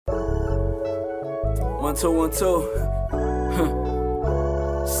1, 2, 1, 2.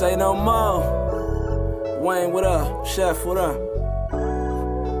 Say no more. Wayne, what up? Chef, what up?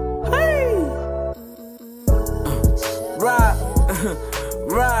 Hey! Rock,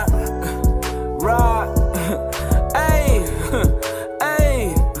 rock, rock. Hey,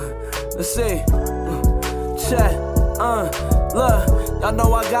 hey. Let's see. Check, look. Y'all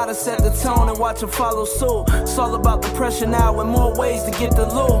know I gotta set the tone and watch them follow suit. It's all about the pressure now and more ways to get the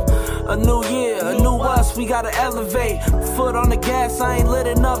loot. A new year, a new us, we gotta elevate. Foot on the gas, I ain't lit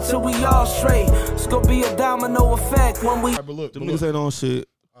enough till we all straight. It's gonna be a domino effect when we... Right, but look, them niggas ain't on shit.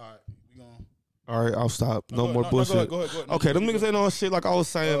 All right, we gonna... All right, I'll stop. No more go bullshit. Go ahead. Okay, them niggas ain't on shit like I was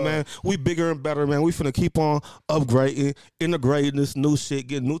saying, man. We bigger and better, man. We finna keep on upgrading, integrating this new shit,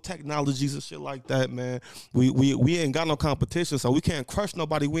 getting new technologies and shit like that, man. We ain't got no competition, so we can't crush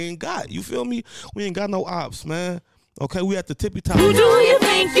nobody we ain't got. You feel me? We ain't got no ops, man. Okay, we at the tippy top. Who do you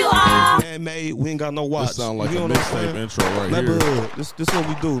think you are? Man made, we ain't got no watch. This sound like you a know what I'm mixtape saying? intro right here. Neighborhood. This what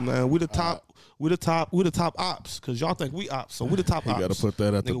we do, man. We the top. We the top ops, cause y'all think we ops, so we the top ops. You gotta put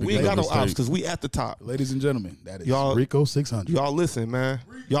that at the Nigga, we ain't got no beginning. ops, cause we at the top. Ladies and gentlemen, that is Y'all- Rico 600. Y'all listen, man.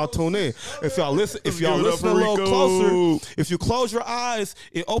 Y'all tune in. If y'all listen a give it up little for closer, Rico. if you close your eyes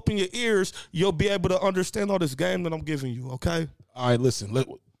and open your ears, you'll be able to understand all this game that I'm giving you. Okay? All right, listen.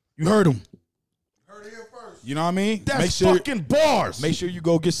 You heard him. You know what I mean? That's fucking bars. Make sure you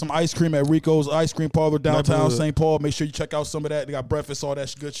go get some ice cream at Rico's Ice Cream Parlor downtown Neighborhood. St. Paul. Make sure you check out some of that. They got breakfast, all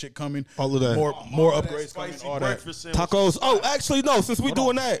that good shit coming. All of that. More upgrades coming. All that. Tacos. Oh, actually, no. Since we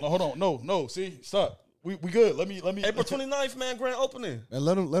doing that, Hold on. No. See, stop. We good. Let me. April 29th, man, grand opening. And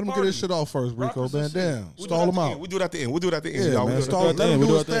let him get his shit off first, Rico. Man, damn. We Stall him out. We do it at the end. We do it at the end. Yeah, y'all. man. We do it at the Let him We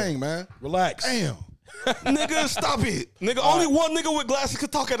do do his it there. thing, man. Relax. Damn. Nigga, stop it. Nigga, only one nigga with glasses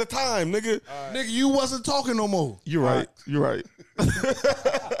could talk at a time, nigga. Nigga, you wasn't talking no more. You're right. You're right.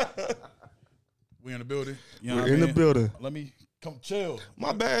 We in the building. You know We're what I in the mean? building. Let me come chill.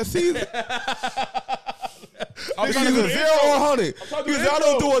 My bad. See, I'm nigga, trying to do either the 0 intro. or 100. trying to do the Either I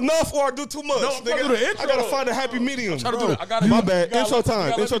don't intro. do enough or I do too much. No, I'm trying to do the intro. I gotta find a happy medium. Trying to do Bro, it. I gotta, my bad. you gotta Intro let me- time. you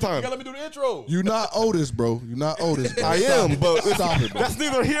gotta Intro let me- time. You gotta let me do the intro. You not Otis, bro. You not Otis. Bro. I Stop am, it, but Stop it, bro. that's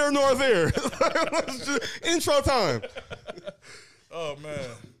neither here nor there. Let's just- intro time. Oh man,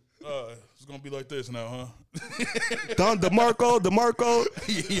 it's gonna be like this now, huh? Don DeMarco.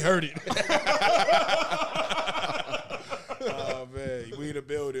 he heard it. Oh man, we in the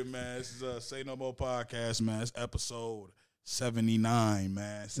building, man. This is Say No More podcast, man. It's episode 79,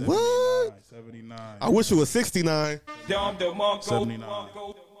 man. 79, What? 79. I wish it was 69. 79.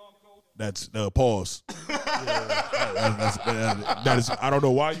 That's pause. That is. I don't know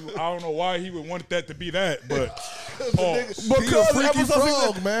why he would want that to be that, but pause. He a freaky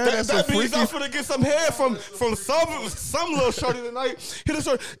frog, man. That's a That means freaky I'm finna get some head from some little shorty tonight. Hit a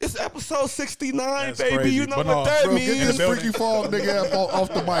short. It's episode 69, That's baby. crazy. You know But what no, that Bro, get means. this building. freaky frog nigga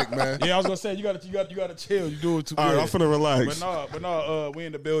off the mic, man. Yeah, I was gonna say you gotta chill. You do it too All good. right, I'm finna relax. But no, we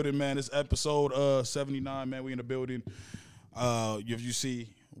in the building, man. It's episode 79, man. We in the building. If you see,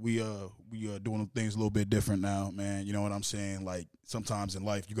 we doing things a little bit different now, man. You know what I'm saying? Like sometimes in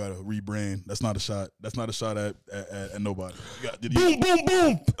life you gotta rebrand. That's not a shot. That's not a shot at nobody. Boom, boom,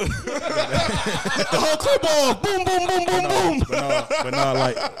 boom. The whole clip off. Boom, boom, boom, boom, boom.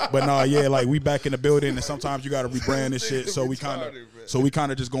 But no, yeah, like we back in the building, and sometimes you gotta rebrand this shit. So we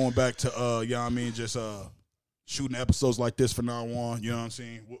kind of just going back to you know what I mean, just shooting episodes like this from now on. You know what I'm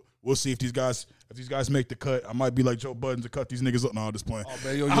saying? We'll see if these guys make the cut. I might be like Joe Budden to cut these niggas up. No, I'm just playing. Oh,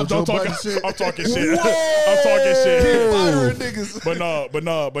 man, yo, I'm Joe talking Budden shit. I'm talking shit. Whoa. I'm talking shit. Firing niggas.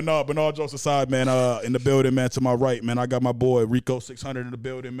 But no, jokes aside, man, in the building, man, to my right, man, I got my boy Rico 600 in the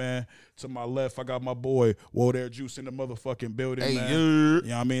building, man. To my left, I got my boy Wold Air Juice in the motherfucking building, Hey, man. yeah. You know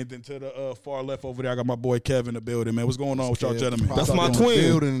what I mean? Then to the far left over there, I got my boy Kevin in the building, man. What's going on with y'all gentlemen? That's Y'all my doing twin.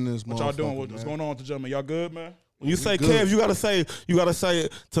 Building in this What y'all doing? motherfucker, What's man. going on with the gentlemen? Y'all good, man? When you say good. Kev, you gotta say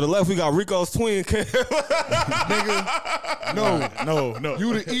it to the left. We got Rico's twin, Kev. Nigga, No.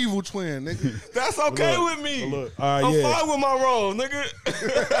 you the evil twin, nigga. That's okay with me. Look, all right, I'm yeah. fine with my role,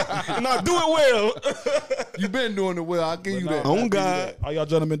 nigga. And I do it well. You been doing it well. I'll give you that. On God. How y'all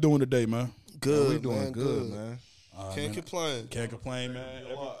gentlemen doing today, man? Good. We doing good, man. Can't complain. Can't complain, man.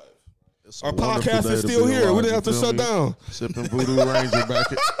 It's a Our wonderful podcast day is to still be here. We alive, didn't have you to feel shut me? down. Sipping Voodoo Ranger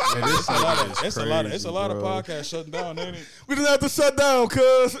back at It's a lot of podcasts shutting down, ain't it? We didn't have to shut down,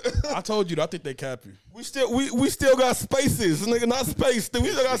 cuz. I told you, I think they cap you. We still got spaces, nigga. Not space. We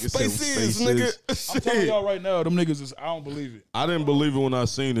still got Nigga said spaces, spaces. nigga. I'm telling Shit. y'all right now, them niggas is, I don't believe it. I didn't believe it when I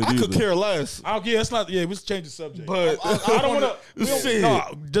seen it I either. could care less. It's not, yeah, let's change the subject. But I don't want to, shit. no,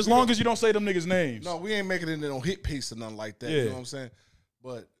 just long as you don't say them niggas' names. No, we ain't making it into no hit piece or nothing like that. Yeah. You know what I'm saying?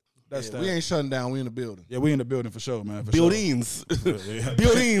 But That's that. We ain't shutting down. We in the building. Yeah, we in the building for sure, man. For Buildings. Sure. Yeah.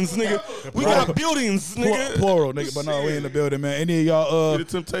 Buildings, nigga. We got buildings, nigga. Plural, nigga. But no, we in the building, man. Any of y'all The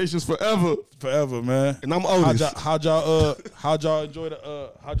Temptations forever. forever, man. And I'm Otis. How'd y'all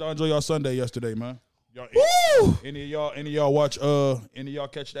enjoy y'all Sunday yesterday, man? Y'all, Woo! any of y'all watch any of y'all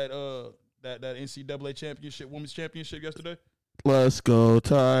catch that NCAA championship, women's championship yesterday? Let's go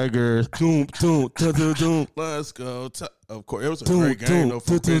Tigers. Doom, doom, doom, doom, doom. Let's go. Of course, it was a Doom, great game doom,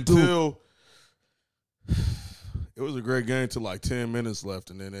 though. doom, doom, Until it was a great game till like 10 minutes left,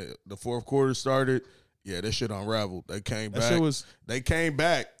 and then the fourth quarter started. Yeah, that shit unraveled. They came That back. shit was They came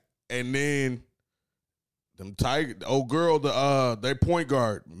back, and then them Tiger, the old girl, their point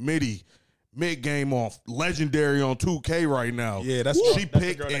guard, mid game off, legendary on 2K right now. Yeah, that's she the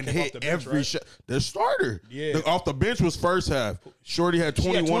picked girl that and came off hit the bench, every right? shot. The starter, Yeah. off the bench was first half. Shorty had she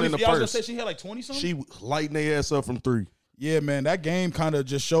 21 had 20, in the yeah, I was gonna first. say she had like 20 something. She lighting their ass up from three. Yeah, man, that game kind of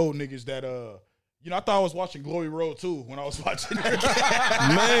just showed niggas that I thought I was watching Glory Road too when I was watching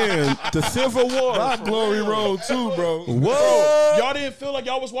that. Man, the Civil War. Not Glory Road too, bro. What? Y'all didn't feel like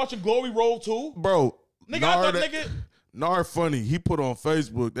y'all was watching Glory Road too? Bro, Nigga, I thought that- nigga. Nar funny. He put on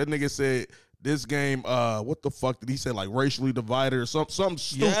Facebook. That nigga said this game. What the fuck did he say? Like racially divided or something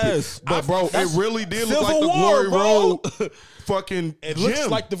stupid. Yes, but bro, it that's really did look Civil like the War, Glory bro. Road. Fucking It gym. looks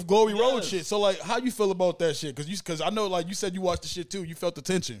like the Glory Road shit. So like, how you feel about that shit? Because I know like you said you watched the shit too. You felt the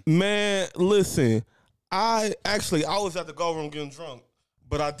tension. Man, listen. I was at the go room getting drunk,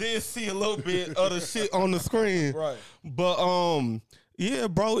 but I did see a little bit of the shit on the screen. Right. But yeah,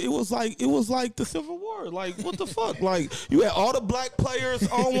 bro, it was like the Civil War. Like, what the fuck? Like, you had all the black players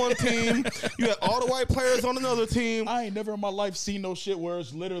on one team, you had all the white players on another team. I ain't never in my life seen no shit where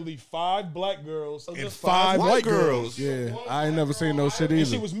it's literally 5 black girls and just 5 white girls. Yeah, I ain't never seen no shit And either.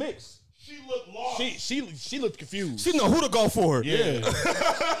 she was mixed. She looked lost. She looked confused. She know who to go for. Yeah.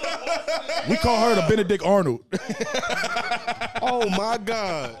 We call her the Benedict Arnold. Oh my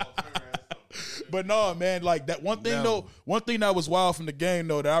God. But no, man, like that one thing though, one thing that was wild from the game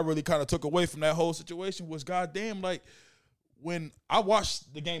though that I really kind of took away from that whole situation was goddamn, like when I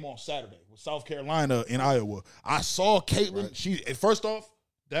watched the game on Saturday with South Carolina in Iowa, I saw Caitlin. She first off,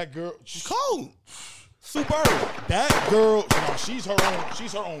 that girl, She's cold. Superb. that girl, she's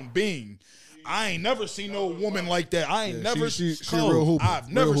her own being. I ain't never seen no woman like that. I ain't never. she real hooper. I've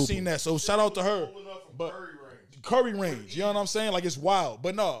Real never hooper. seen that. So shout out to her. But Curry range, you know what I'm saying? Like it's wild.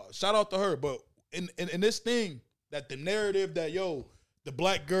 But no, shout out to her. But in this thing, that the narrative that the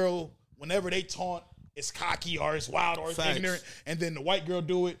black girl, whenever they taunt, it's cocky or it's wild or it's Facts. ignorant, and then the white girl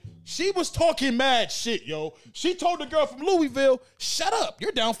do it. She was talking mad shit, yo. She told the girl from Louisville, "Shut up,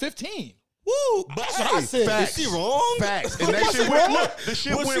 you're down 15." Woo. But That's what I said. Is she wrong? Facts. And that Was shit she went, wrong? look, the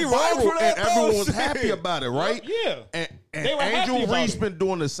shit Was went she wrong viral for that, and everyone was though? happy about it, right? Yeah. And They were happy Angel about Reese it. been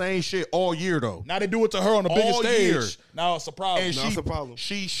doing the same shit all year though. Now they do it to her on the biggest All stage. year. Now it's a problem. And No, it's a problem.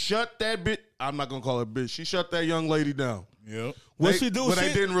 she shut that bitch. I'm not gonna call her bitch. She shut that young lady down. Yep. What They- she do? But they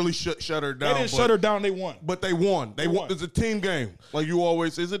Shit? didn't really shut her down. They didn't but, shut her down. They won. But they won. They won. won. It's a team game, like you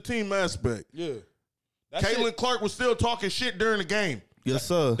always say. It's a team aspect. Yeah. That's Caitlin it. Clark was still talking shit during the game. Yes,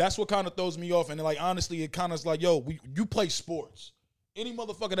 sir. That's what kind of throws me off. And then, like, honestly, it kind of is like, yo, you play sports. Any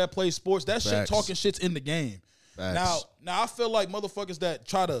motherfucker that plays sports, that shit Facts. talking shit's in the game. Facts. Now I feel like motherfuckers that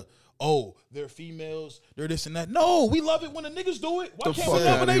try to, they're females, they're this and that. No, we love it when the niggas do it. Why The can't fuck we love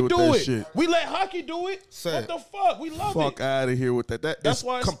when outta they here with do that it? shit. We let hockey do it. Say What it. the fuck? We love Fuck it. out of here with that. That's That's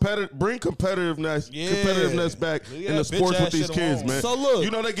why why it's- competitive. Bring competitiveness, Yeah. competitiveness back Leave in the that sports bitch with ass these shit kids, alone. man. So look. You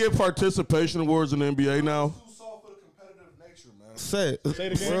know they give participation awards in the NBA now. Too soft for the competitive nature, man. Say it. Say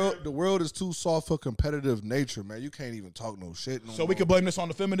it again. The world is too soft for competitive nature, man. You can't even talk no shit. No So we more. can blame this on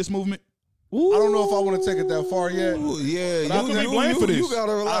the feminist movement? I don't know if I want to take it that far yet. Ooh, yeah, But I can be blamed for this. You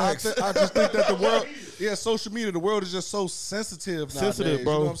gotta relax. I just think that the world, social media, the world is just so sensitive nowadays. Sensitive,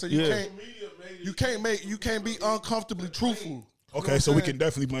 bro. You know what I'm saying? Yeah. You can't be uncomfortably truthful. Okay, so we can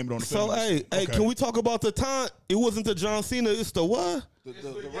definitely blame it on the So feminists. hey, Okay. can we talk about the time? It wasn't the John Cena. It's the what? The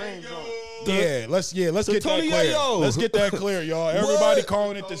range on. Let's get that Tony clear. Yayo. Let's get that clear, y'all. Everybody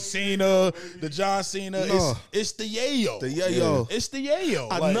calling it the Cena, the John Cena. No. It's the Yayo. The Yayo. It's the Yayo.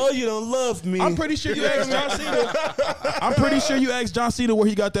 I Like, know you don't love me. I'm pretty sure you asked John Cena. I'm pretty sure you asked John Cena where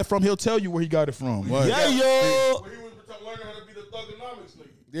he got that from. He'll tell you where he got it from. Like, Yayo. He was learning how to be the thugonomics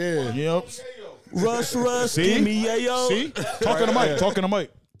nigga. Yeah. Yep. Rush. See? Give me Yayo. See? Talking to Mike. Talking to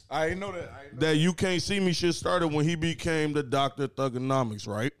Mike. I ain't know that. That You Can't See Me shit started when he became the Dr. Thugonomics,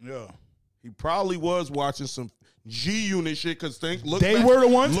 right? Yeah. He probably was watching some G Unit shit because They back, were the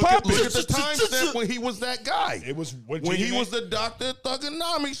ones look popping. at the timestamp when he was that guy. It was when he was the Dr.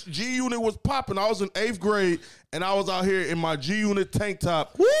 Thugonomics. G Unit was popping. I was in 8th grade and I was out here in my G Unit tank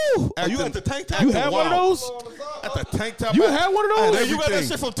top. Woo! You got the tank top? You had one of those? At the tank top. You had one of those? Hey, you got that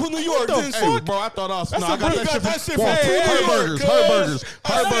shit from New York, didn't Hey, you? bro, I thought I was. That's No, I got you got that shit that from shit from Herberger's. Hey, Herberger's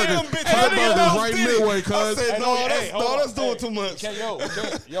right did it. midway, cuz. I said, no, that's doing too much. Okay,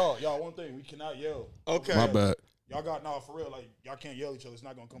 y'all, one thing, we cannot yell. Okay. My bad. Y'all got, for real, like, y'all can't yell at each other. It's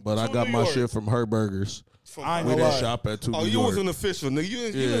not going to come. But I From got New my York. shit from Herberger's. I ain't We gonna didn't lie. shop at 2 Oh, New you York. wasn't official, nigga. You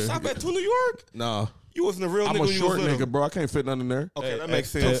Yeah. didn't shop at 2 New York? Nah. You wasn't a real I'm nigga a when you short was little. nigga, bro. I can't fit nothing in there. Okay, that Hey,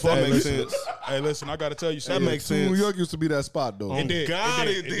 makes hey, sense. hey, That makes listen. sense. Hey, listen, I got to tell you That something. makes New sense. York used to be that spot though. Oh, God,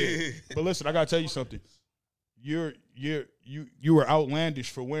 it did. did. But listen, I got to tell you something. You were outlandish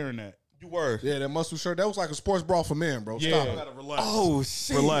for wearing that. You were. Yeah, that muscle shirt. That was like a sports bra for men, bro. Yeah. Stop it. Oh,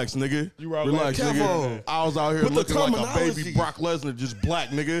 shit. Relax, nigga. You were out Relax, like nigga. Kevo. I was out here With the looking like a terminology. baby Brock Lesnar, just black,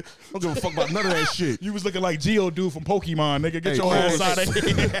 nigga. Don't give a fuck about none of that shit. You was looking like Geodude from Pokemon, nigga. Get Hey, your ass hey, out of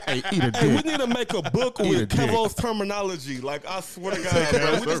here. Hey, eat a Hey, we dick. need to make a book Eat a with dick. Kevo's terminology. Like, I swear to God,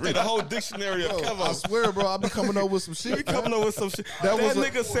 bro. We just need a whole dictionary of I Kevo. swear, bro. I be coming up with some shit. We coming up with some shit. That, was a-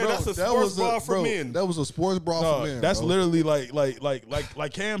 nigga said bro, that's a that sports was bra for bro, men. That was a sports bra No, for men. that's bro. literally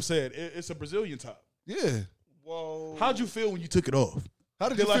like Cam said. It's a Brazilian top. Yeah. Whoa. How'd you feel when you took it off? How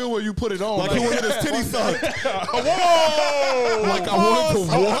did you feel when you put it on? Like he wanted his titty sucked. Whoa! Like I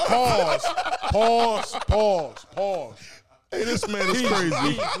wanted to walk. Pause. Hey, this man is crazy.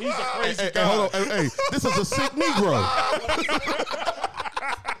 He's a crazy Hey, guy. hold on. Hey, this is a sick Negro.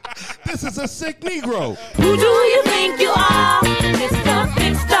 This is a sick Negro. Who do you think you are? Mr.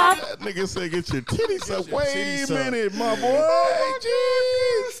 Big Stuff. That nigga said, get your titties up. your Wait titties a up. minute, my boy.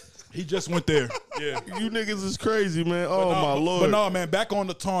 Jeez. He just went there. Yeah. You niggas is crazy, man. Oh, my Lord. But no, man, back on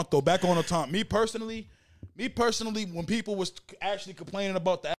the taunt, though. Back on the taunt. Me personally, when people was actually complaining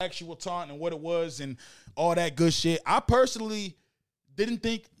about the actual taunt and what it was and all that good shit, I personally didn't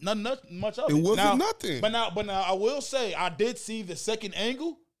think nothing much of it. It wasn't Now- nothing. But now I will say I did see the second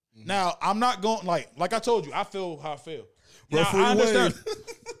angle. Now I'm not going like I told you, I feel how I feel. Now, Referee I understand. Wade.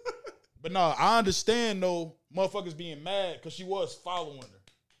 But no, I understand though, motherfuckers being mad because she was following her.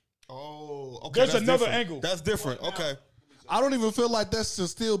 Oh, okay. There's that's another different. angle. That's different. Okay. I don't even feel like that should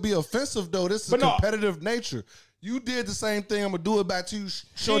still be offensive though. This is But no. competitive nature. You did the same thing. I'm gonna do it back to you,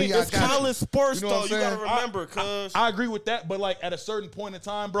 shorty. I It's got college sports, You know what though. I'm You saying? gotta remember, cuz. I agree with that, but like at a certain point in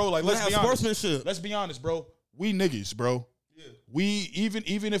time, bro, like We let's have be honest. sportsmanship. Let's be honest, bro. We niggas, bro. We even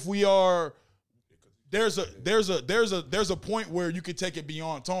if we are, there's a point where you could take it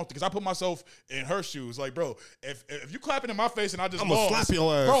beyond taunting. Because I put myself in her shoes, like, bro, if you clapping in my face and I just I'ma lost, slap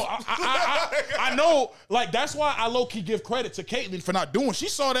your ass. bro. I know, like that's why I low key give credit to Caitlyn for not doing. She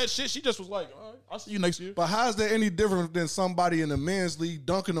saw that shit. She just was like, all right, I'll see you next year. But how is that any different than somebody in the men's league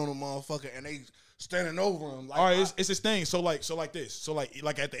dunking on a motherfucker and they standing over him? Like, All right, it's this thing. So like this. So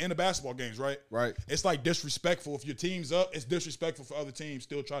like at the end of basketball games, right? Right. It's like disrespectful if your team's up. It's disrespectful for other teams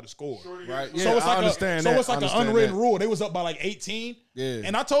still try to score. right? So it's like I understand so that. it's like I an understand unwritten that. rule. They was up by like 18. Yeah.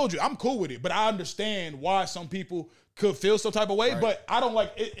 And I told you I'm cool with it, but I understand why some people could feel some type of way. But I don't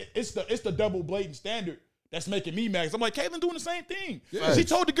like it. It's the double blatant standard that's making me mad. 'Cause I'm like, Caitlyn doing the same thing. Yeah. She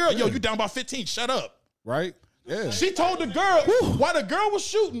told the girl, yo, you down by 15. Shut up. Right? Yeah. She told the girl while the girl was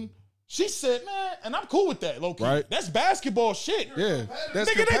shooting. She said, man, and I'm cool with that, low key. Right. That's basketball shit. Yeah. That's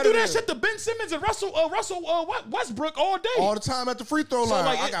Nigga, they do that competitive. shit to Ben Simmons and Russell Westbrook all day. all the time at the free throw So, line.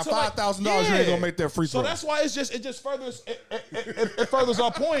 like, I it- got so, like, $5,000. You ain't yeah. gonna make that free throw. So that's why it just furthers it furthers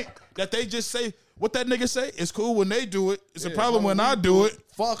our point that they just say what that nigga say. It's cool when they do it. It's a problem when I do it.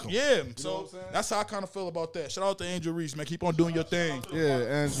 Fuck 'em. Yeah. So that's how I kind of feel about that. Shout out to Angel Reese, man. Keep on doing your thing. Yeah,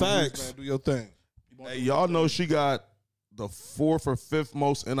 and Facts. man, do your thing. Hey, y'all know she got the 4th or 5th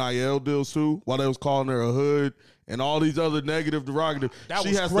most NIL deals too, while they was calling her a hood and all these other negative, derogative. That She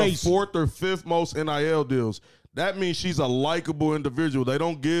was has crazy. the 4th or 5th most NIL deals. That means she's a likable individual. They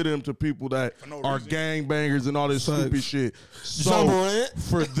don't give them to people that no are reason. gangbangers and all this stupid shit. So John Morant.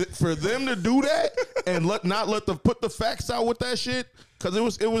 for them to do that and not put the facts out with that shit, because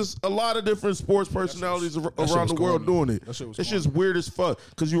it was a lot of different sports personalities around was the world corny. doing it. That shit was It's just weird as fuck.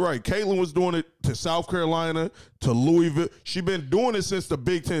 Because you're right, Caitlyn was doing it to South Carolina, to Louisville. She been doing it since the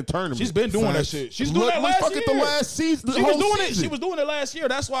Big Ten tournament. She's been doing that Facts. shit. She's doing Look- that look last fuck year. at the last season. The She was whole doing it. season. She was doing it last year.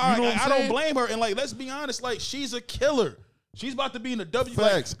 That's why You know what I I'm don't saying? blame her. And like, let's be honest, like she's a killer. She's about to be in the W.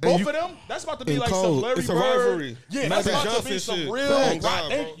 Facts. Like, And both of them, that's about to be In like code. some Larry It's a Bird. rivalry. Yeah, Magic that's about to Johnson be some shit. real. Facts.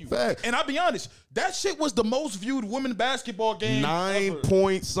 Thank you. Facts. And I'll be honest, that shit was the most viewed women basketball game 9 ever.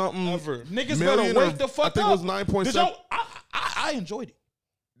 point something Ever. Niggas million better or- wake the fuck up. I think it was 9.7. Did y'all- I enjoyed it.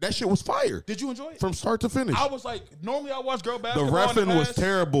 That shit was fire Did you enjoy it? from start to finish. I was like, normally I watch girl The basketball. reffing was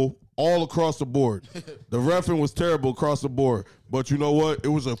terrible all across the board. The reffing was terrible across the board. But you know what? It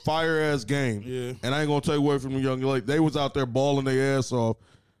was a fire ass game. Yeah. And I ain't gonna take away from the young lady. They was out there balling their ass off.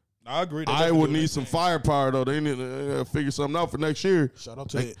 I agree. They I definitely would do need that some thing. firepower though. They need to figure something out for next year. Shout out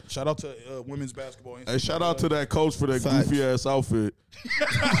to women's basketball. Hey, shout out to that coach for that Facts. goofy ass outfit.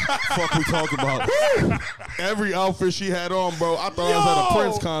 Fuck we talk about. Every outfit she had on, bro. I thought I was at a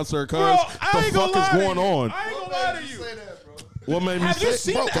Prince concert, cuz. Bro, The fuck is going on? I ain't gonna lie to you. What made me Have you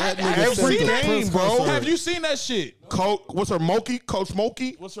say seen that? Have you every seen that? game, bro? Have you seen that shit? What's her Moki? Coach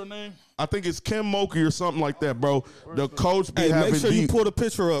Moki? What's her name? I think it's Kim Moki or something like that, bro. The coach be Hey, having make sure you the pull the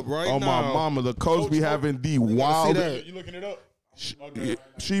picture up right oh now. my mama, the coach be having the wild. that. You looking it up?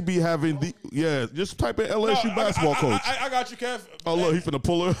 She be having the just type in LSU basketball coach. I got you, Kev. Oh look, he finna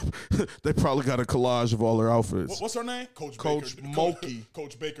pull her up. They probably got a collage of all their outfits. What's her name? Coach Coach Baker. Moki.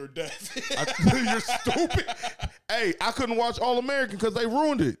 Coach Baker Death. You're stupid. Hey, I couldn't watch All American because they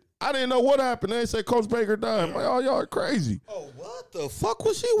ruined it. I didn't know what happened. They said Coach Baker died. I'm like, oh, y'all are crazy. Oh, what the fuck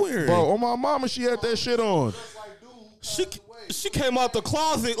was she wearing? Bro, on my mama, she had that shit on. She came out the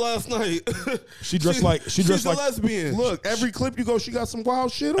closet last night. She dressed like she's a lesbian. Look, every clip you go, she got some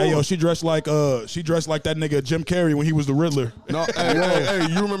wild shit on. Hey yo, she dressed like that nigga Jim Carrey when he was the Riddler. No, hey,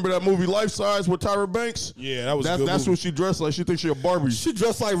 you remember that movie Life Size with Tyra Banks? Yeah, that was a good That's movie. what she dressed like. She thinks she a Barbie. She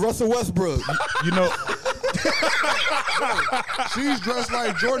dressed like Russell Westbrook. You know, She's dressed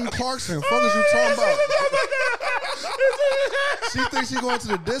like Jordan Clarkson. Fuck is you talking about? She thinks she going to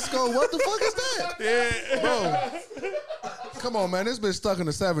the disco. What the fuck is that? Bro. Come on, man. This been stuck in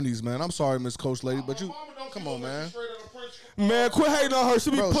the 70s, man. I'm sorry, Miss Coach Lady, but you come on, man. Man, quit hating on her. She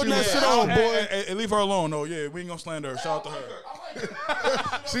be Bro, putting she that was- shit on, boy. Hey, leave her alone. No, yeah, we ain't gonna slander her. Shout out to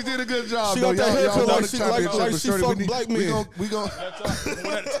her. She did a good job, She though. got that haircut Y'all won like the she- championship, like but she Shorty, fuck we black need- men. We gon'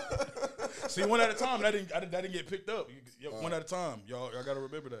 See, one at a time. That didn't get picked up. One at a time. Y'all gotta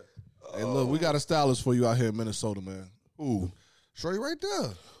remember that. Hey, look, we got a stylist for you out here in Minnesota, man. Ooh. Shorty right there.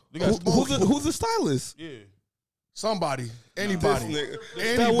 Who's the stylist? Yeah. Somebody. This Anybody. nigga.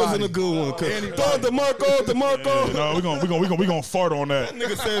 Anybody. That wasn't a good one. Throw it to DeMarco. No, we gonna fart on that.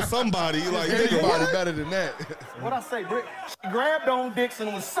 Nigga said somebody. Like, nigga, Anybody what? better than that. What I say, Brick? She grabbed on Dixon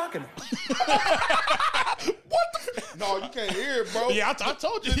and was sucking him. No, you can't hear it, bro. Yeah, I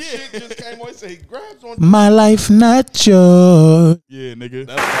told you. This Yeah. shit just came on and said he grabs on. My life not yours. Yeah,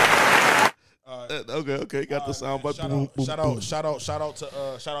 nigga. Okay, got the sound. But Shout out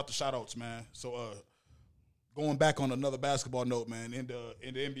to shout outs, man. So going back on another basketball note, man, in the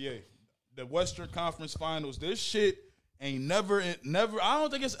NBA, the Western Conference Finals, this shit ain't never. I don't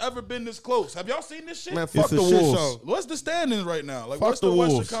think it's ever been this close. Have y'all seen this shit? Man, fuck It's a the shit Wolves. show. What's the standings right now? Like, Fuck what's the the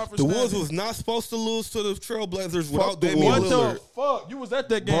Western Wolves. Conference? The Wolves standings? was not supposed to lose to the Trailblazers without the Damian What Lillard. the fuck? You was at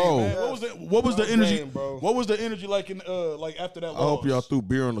that game, Bro. man. What was the energy? game, bro. What was the energy like in like after that? I hope y'all threw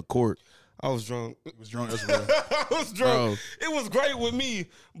beer on the court. I was drunk. was drunk as well. I was drunk. It was great with me,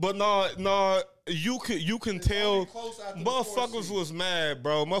 but nah, you can tell motherfuckers was mad,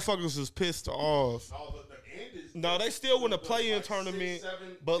 bro. Motherfuckers was pissed off. No, they still win the play-in tournament,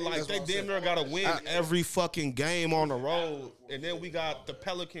 but like they damn near gotta win every fucking game on the road. And then we got the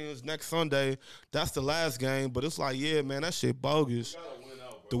Pelicans next Sunday. That's the last game, but it's like, yeah, man, that shit bogus.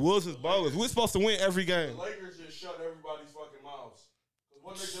 The Wolves is bogus. We're supposed to win every game. Lakers just shut everybody's fucking mouths.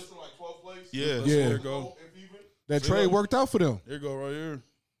 Wasn't they just in like 12th place? Yeah. There you go. That trade worked out for them. Here you go, right here.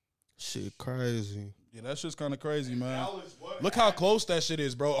 Shit crazy. Yeah, that shit's kind of crazy, man. Look how close that shit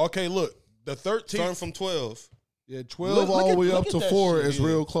is, bro. Okay, look, the 13th. Starting from 12. Yeah, 12 Look all at- the way look up at to that 4 shit, is yeah.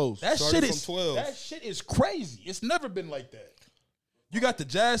 real close. That Started shit is from 12. That shit is crazy. It's never been like that. You got the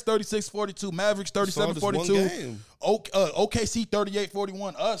Jazz 36-42, Mavericks So just one 37-42, game. OKC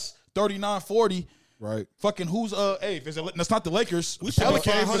 38-41, us 39-40. Right. Fucking who's hey, if that's not the Lakers. We the should have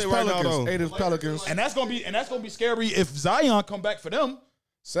Pelicans. 500 right now, though. 8 is Pelicans. And that's gonna be scary if Zion come back for them.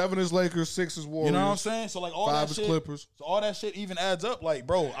 7 is Lakers. 6 is Warriors. You know what I'm saying? So like all 5 that is shit, Clippers. So all that shit even adds up. Like,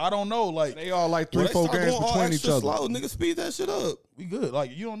 bro, I don't know. Like, They all like 3, Well, they 4 start games going all between each extra other. slow. Nigga, speed that shit up. we good.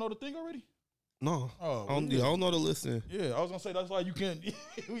 Like, you don't know the thing already? No. Oh, I don't know to listen. Yeah, I was gonna say that's why you can't.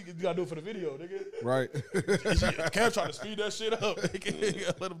 We gotta do it for the video, nigga. Right. Cam trying to speed that shit up.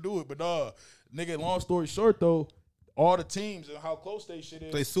 Nigga. Let him do it, but nigga. Long story short, though, all the teams and how close they shit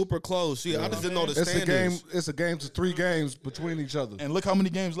is, They super close. I just didn't know the It's a game. standings. It's a game to 3 games between each other. and look how many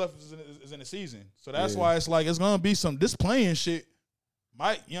games left is in the season. So that's why it's like it's gonna be this playing shit.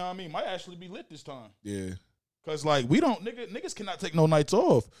 Might you know what I mean? Might actually be lit this time. Yeah. Cause like we don't niggas cannot take no nights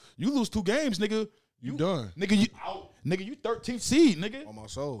off. You lose 2 games, nigga. You done. Nigga, you 13th seed, nigga. On my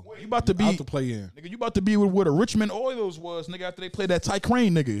soul. You about to be Out to play in. Nigga, you about to be with a Richmond Oilers was, nigga, after they played that Ty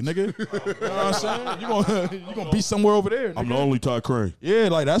Crane nigga. You know what I'm saying? You gonna be somewhere over there. Nigga. I'm the only Ty Crane. Yeah,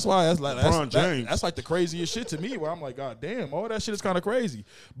 like that's why LeBron James. That's like the craziest shit to me. Where I'm like, God damn, all that shit is kind of crazy.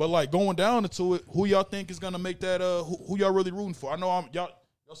 But like going down into it, who y'all think is gonna make that? Who y'all really rooting for? I know y'all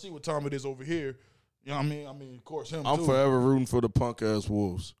see what time it is over here. You know what I mean? I mean, of course, him. I'm too. forever rooting for the punk ass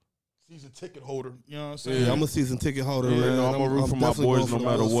Wolves. Season ticket holder. You know what I'm saying? Yeah, I'm a season ticket holder, Yeah, man. I'm gonna root for my definitely boys going no for the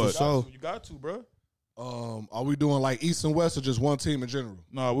matter Wolves what. for sure. You got to, bro. Are we doing like East and West or just one team in general?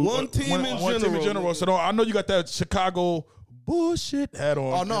 No, One team in One team in general, general. nigga. So I know you got that Chicago bullshit hat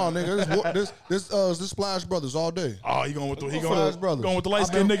on. Oh no, nigga! This Splash Brothers all day. Oh, he going with the Splash Brothers. going with the light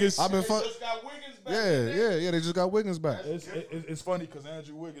skinned niggas. I've been fun. Yeah. They just got Wiggins back. It's funny because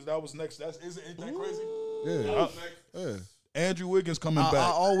Andrew Wiggins, that was next. Isn't that crazy? Yeah, yeah. Andrew Wiggins coming I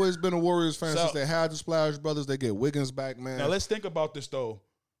back. always been a Warriors fan So- since they had the Splash Brothers. They get Wiggins back, man. Now let's think about this though.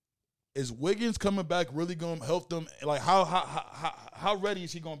 Is Wiggins coming back really going to help them? Like how ready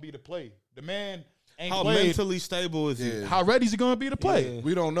is he going to be to play? The man ain't How played. mentally stable is he? Yeah. How ready is he going to be to play?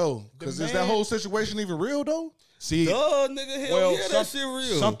 We don't know because The is that man- whole situation even real though? See, Duh, nigga, hell yeah, that shit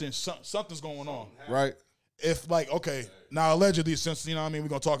real. Something's going on. Right? If like okay, now allegedly, since you know what I mean, we're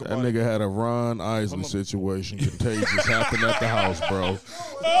gonna talk That about it. nigga had a Ron Isley situation contagious happened at the house, bro.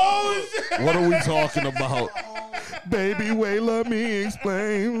 Oh shit! What are we talking about? Baby, wait, let me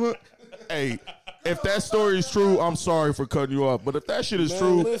explain. Hey, if that story is true, I'm sorry for cutting you off. But if that shit is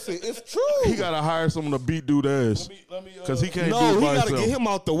true, Listen, it's true. he gotta hire someone to beat dude ass. Let me Cause he can't do No, it he by gotta himself. get him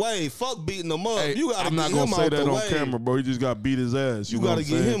out the way. Fuck beating him up. Hey, You gotta I'm not get gonna him say out that the on way. camera, bro. He just got beat his ass. You know gotta what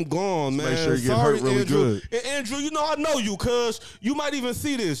get I'm saying? him gone, man. Make sure he get Sorry, hurt really Andrew. good. And Andrew, you know I know you, cuz you might even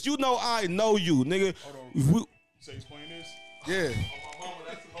see this. You know I know you, nigga. If we- Say explain this. Yeah.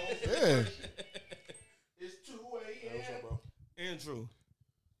 Yeah. It's 2 a.m. What's up, bro? Andrew,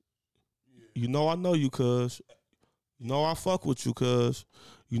 you know I know you, cuz. You know I fuck with you, cuz.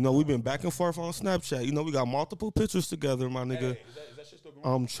 You know we been back and forth on Snapchat. You know we got multiple pictures together, my nigga. Is that shit still going?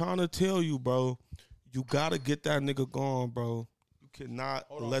 I'm trying to tell you, bro. You gotta get that nigga gone, bro. You cannot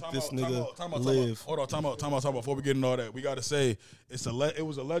let this nigga live. Hold on, time out. Before we get into all that, we got to say it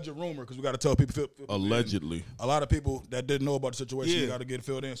was alleged rumor because we got to tell people. Allegedly. A lot of people that didn't know about the situation, Yeah. got to get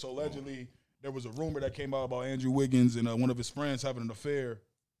filled in. So allegedly, there was a rumor that came out about Andrew Wiggins and one of his friends having an affair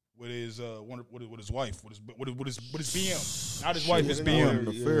with his with his wife, with his BM, not his wife, his An BM.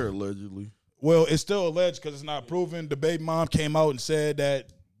 affair, allegedly. Well, it's still alleged because it's not proven. The baby mom came out and said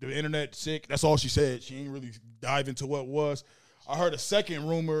that the internet sick. That's all she said. She ain't really dive into what it was. I heard a second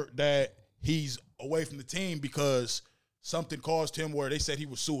rumor that he's away from the team because something caused him where they said he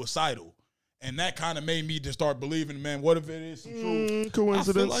was suicidal. And that kind of made me just start believing, man, what if it is some truth? I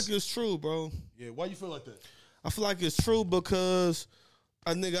Coincidence. feel like it's true, bro. Yeah, why you feel like that? I feel like it's true because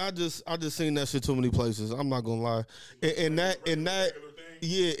nigga, I just seen that shit too many places. I'm not gonna lie. And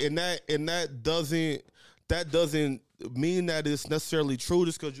that doesn't mean that it's necessarily true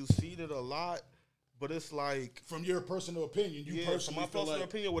just because you see it a lot. But it's like From your personal opinion, you from personally my feel personal like...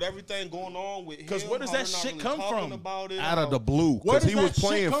 opinion, with everything going on with him, 'Cause where does how that they're not shit really come talking from? about it, Out of how- the blue. Where Because does he that was shit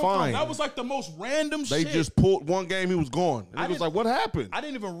playing come fine. From? That was like the most random They shit. just pulled one game, he was gone. And I it was didn't- like, what happened? I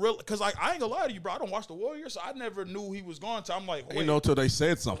didn't even realize, because like, I ain't gonna lie to you, bro. I don't watch the Warriors, so I never knew he was gone. So I'm like, wait. You know, till they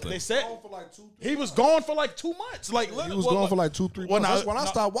said something. They said he was gone for like 2 months. Like He was gone for like 2-3 months. That's when I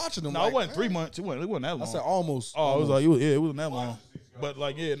stopped watching him. No, like, it wasn't man. 3 months. It wasn't that long. I said almost. Oh, it was like it wasn't that long. But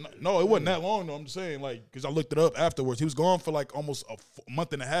like, yeah, no, it wasn't that long though. I'm just saying, like, because I looked it up afterwards. He was gone for like almost a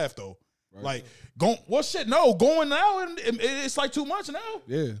month and a half though. Like, going, well, shit, no, going now, and it's like 2 months now.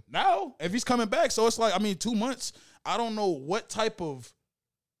 Yeah. Now, if he's coming back, so it's like, I mean, 2 months. I don't know what type of,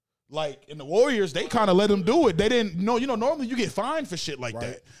 like, in the Warriors, they kind of let him do it. They didn't know, normally you get fined for shit like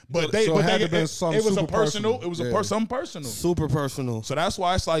that. But So it had to it been something was a super personal. personal. It was Yeah. something personal. super personal. So that's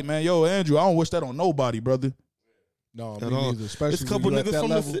why it's like, man, yo, Andrew, I don't wish that on nobody, brother. No, At me all. neither. Especially It's a couple when you at niggas that from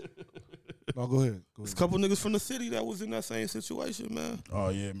level. the No, go ahead. There's a couple niggas from the city that was in that same situation, man. Oh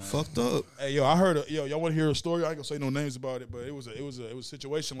yeah, man. Fucked up. Hey, yo, I heard. Y'all want to hear a story? I ain't gonna say no names about it, but it was a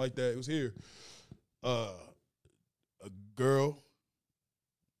situation like that. It was here. A girl.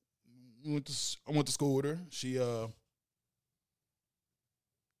 I went to school with her. She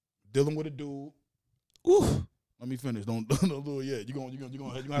dealing with a dude. Ooh. Let me finish. Don't do it yet. You gonna have to do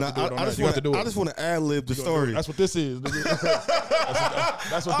it on that. I You have to do it. just want to ad lib the You gonna do it. story. That's what this is. Nigga.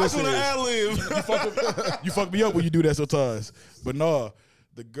 That's what I this just want to is. ad lib. You fuck me up when you do that sometimes. But nah,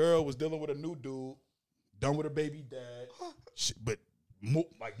 the girl was dealing with a new dude, done with her baby dad, but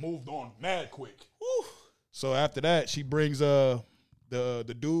moved on mad quick. So after that, she brings the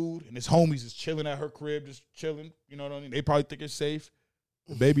the dude and his homies is chilling at her crib, just chilling. You know what I mean? They probably think it's safe.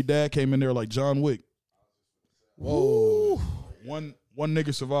 The baby dad came in there like John Wick. Whoa. One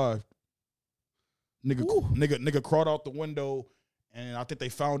nigga survived. Nigga crawled out the window, and I think they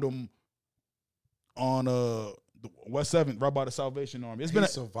found him on the West 7th, right by the Salvation Army. He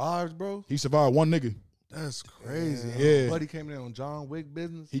survived, bro? He survived. One nigga. That's crazy. Yeah. Buddy came in there on John Wick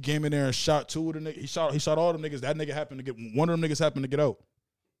business. He came in there and shot 2 of the niggas. He shot all the niggas. That nigga happened to get one of them niggas happened to get out.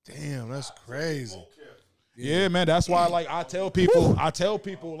 Damn, that's crazy. Yeah, man. That's why, like, I tell people,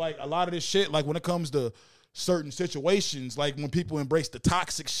 like, a lot of this shit, like, when it comes to certain situations, like when people embrace the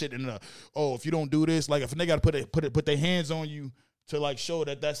toxic shit and if you don't do this, like, if a nigga gotta put their hands on you to like show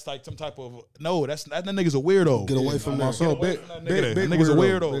that that's like some type of that nigga's a weirdo. Get away from that. So Big that nigga's a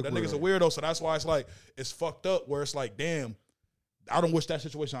weirdo. That nigga's a weirdo. weirdo. So that's why it's like it's fucked up. Where it's like, damn, I don't wish that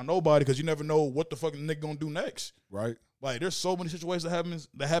situation on nobody because you never know what the fucking nigga gonna do next. Right. Like there's so many situations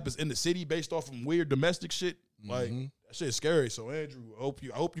that happens in the city based off of weird domestic shit. Like that shit is scary. So Andrew, I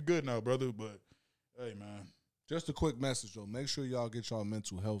hope you're good now, brother. But hey, man. Just a quick message though. Make sure y'all get y'all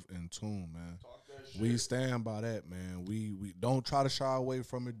mental health in tune, man. We stand by that, man. We don't try to shy away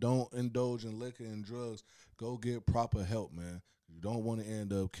from it. Don't indulge in liquor and drugs. Go get proper help, man. You don't want to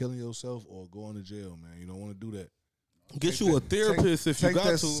end up killing yourself or going to jail, man. You don't want to do that. Get you a therapist if you take got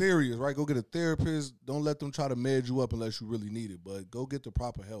that to. serious, right? Go get a therapist. Don't let them try to med you up unless you really need it. But go get the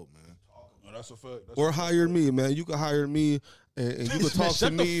proper help, man. No, that's a fact. Or hire me, man. You can hire me and you can talk to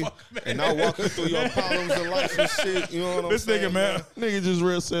me and I'll walk you through your problems in life and shit. You know what I'm This saying? nigga, man. Nigga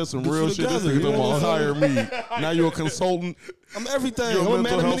just said some Get real you shit. This together, nigga you know don't want to what hire me. Now you're a consultant. I'm everything. You're I'm a a man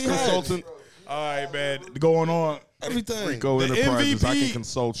mental of health many hats. consultant. All right, man. Going on. Everything. Rico The Enterprises. I MVP can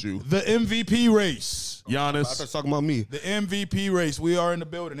consult you. The MVP race. I thought Giannis. you were talking about me. The MVP race. We are in the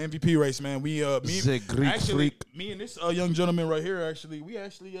building. MVP race, man. We The Greek actually freak. me and this young gentleman right here actually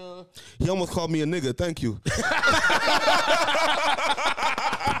He almost called me a nigga. Thank you.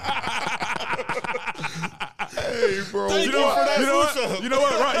 Hey, bro. you know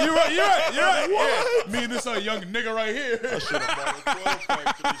what? Right. You're right. Yeah. Me and this young nigga right here.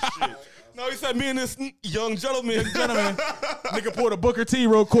 No, he said me and this young gentleman. Nigga pulled a Booker T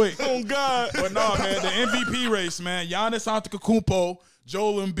real quick. Oh, God. But nah, man, the MVP race, man. Giannis Antetokounmpo,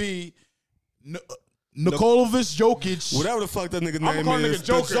 Joel Embiid, Nikolovic Jokic. Whatever the fuck that nigga I'm name calling is. nigga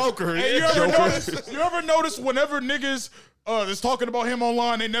Joker. The Joker. Hey, Yeah, you ever notice whenever niggas is talking about him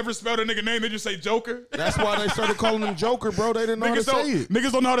online, they never spell the nigga name, they just say Joker? That's why they started calling him Joker, bro. They didn't know how to say it.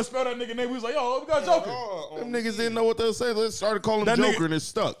 Niggas don't know how to spell that nigga name. We was like, yo, we got Joker. Them niggas didn't know what they were saying. They started calling him That nigga- Joker and it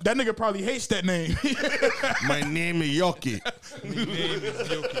stuck. That nigga probably hates that name. My name is Yoki.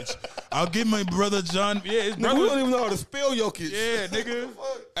 Jokic. I'll give my brother John. Yeah, his Nigga, brother. we don't even know how to spell Jokic. Yeah, nigga.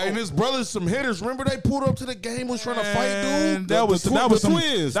 Hey, and his brothers some hitters. Remember they pulled up to the game, was trying to fight, Man, dude? that was the some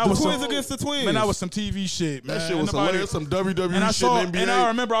twins. That The was twins some, against the twins. Man, that was some TV shit, man. That shit was Nobody- hilarious. Some WWE And I shit saw, in the NBA. and I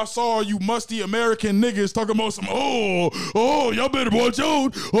remember I saw you musty American niggas talking about some y'all better watch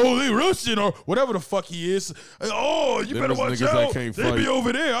out, they Russian or whatever the fuck he is. You Them better is watch niggas that out. can't They be fight.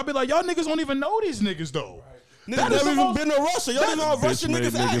 over there. I be like, y'all niggas don't even know these niggas though. Niggas That is never the even most- been to Russia. Y'all don't know how Russian Bitch-made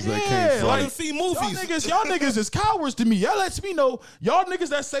niggas act. niggas that Yeah, can't Y'all fight. didn't see movies. Y'all niggas is cowards to me. Y'all lets me know. Y'all niggas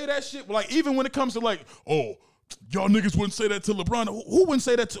that say that shit, like even when it comes to like, y'all niggas wouldn't say that to LeBron. Who wouldn't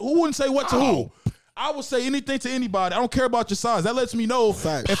say that to who wouldn't say what to who? I would say anything to anybody. I don't care about your size. That lets me know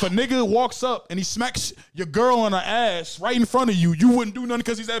Facts. if a nigga walks up and he smacks your girl on her ass right in front of you, you wouldn't do nothing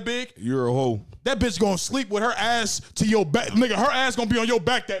because he's that big. You're a hoe. That bitch gonna sleep with her ass to your back, nigga. Her ass gonna be on your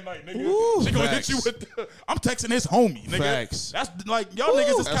back that night, nigga. She gonna Facts. hit you with. I'm texting his homie, nigga. Facts. That's like y'all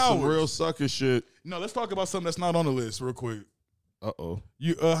niggas is That's some cowards. real sucker shit. No, let's talk about something that's not on the list real quick. Uh-oh.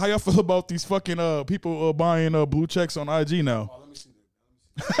 You, how y'all feel about these fucking people buying blue checks on IG now?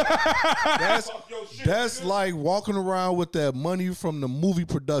 That's like walking around with that money from the movie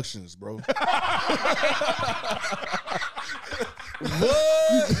productions, bro.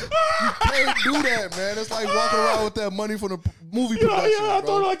 What? You can't do that, man. It's like walking around with that money from the movie productions, I bro.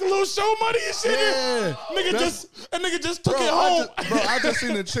 thought like the little show money and shit. Yeah. Nigga just took Bro, it home. I just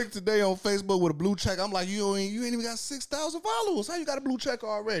seen a chick today on Facebook with a blue check. I'm like, you ain't even got 6,000 followers. How you got a blue check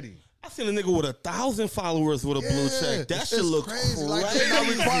already? I seen a nigga with 1,000 followers with a blue check. That shit it's look crazy. crazy, Like, they not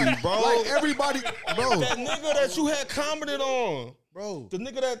required, bro. Like everybody, bro. That nigga that you had commented on, Bro, the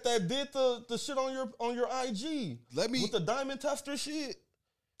nigga that did the shit on your IG, Let me- with the diamond tester shit.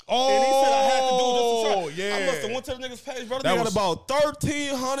 Oh, And he said I had to do this. yeah. I must have went to the nigga's page, bro. That They got was- about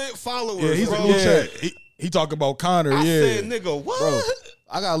 1,300 followers, Yeah, he's bro. he talking about Connor. I yeah, said, nigga, what? bro,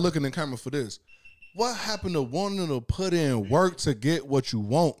 I gotta look in the camera for this. What happened to wanting to put in work to get what you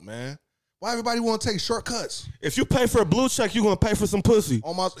want, man? Why everybody want to take shortcuts? If you pay for a blue check, you gonna pay for some pussy. You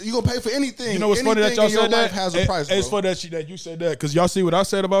gonna pay for anything. You know what's funny that y'all Anything in said your life that? has a price, It's bro. funny that you said that because y'all see what I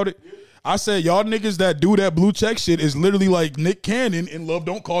said about it. I said y'all niggas that do that blue check shit is literally like Nick Cannon in Love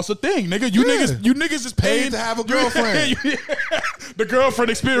Don't Cost a Thing, nigga. You niggas is paying Paid to have a girlfriend. The girlfriend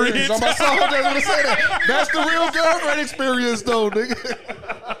experience. I'm about to say that. That's the real girlfriend experience, though, nigga.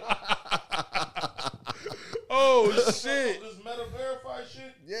 Oh shit! This meta verified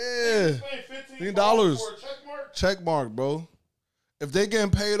shit. Yeah. $15 for a check mark. Check mark, bro. If they getting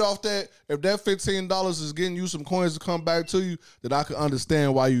paid off that, if that $15 is getting you some coins to come back to you, then I can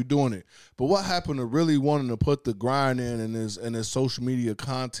understand why you doing it. But what happened to really wanting to put the grind in and this social media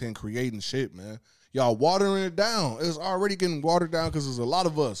content creating shit, man? Y'all watering it down. It's already getting watered down because there's a lot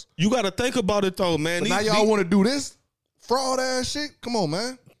of us. You got to think about it though, man. But now y'all want to do this fraud ass shit? Come on,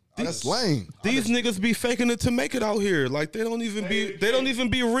 man. That's lame. These niggas be faking it to make it out here. Like they don't even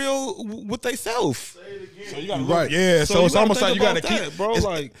be real with they self. So you gotta Right. Yeah. So it's you gotta almost think like you gotta about keep, that, bro. it's-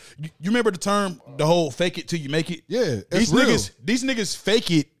 Like you remember the term, the whole "fake it till you make it." Yeah, These it's real. niggas fake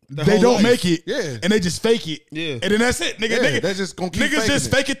it. They whole don't life. make it. Yeah. And they just fake it. Yeah. And then that's it, nigga. Yeah, nigga they just gonna keep niggas faking just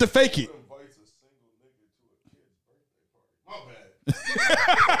it. fake it to fake it.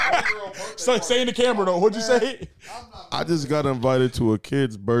 So say in the camera though. What'd you say? I just got invited to a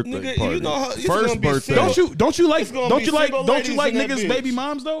kid's birthday Nigga, party. you know how- it's First gonna be birthday. single- Don't you like gonna be single ladies in that niggas bitch. baby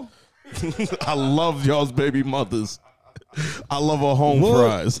moms though? I love y'all's baby mothers. I love a home What?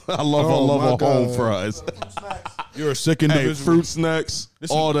 fries. I love my a home God. fries. You're a sick Hey, individual. fruit snacks,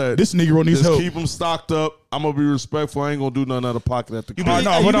 all that. This Negro needs Just help. keep them stocked up. I'm gonna be respectful. I ain't gonna do nothing out of pocket at the crib. No, Hey,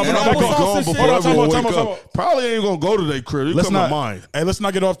 hold you on, need hold on, applesauce hold on. and Gone shit. before Hold on, everyone time wake out. up. Probably ain't gonna go to their crib. You Let's come to not. mine. Hey, let's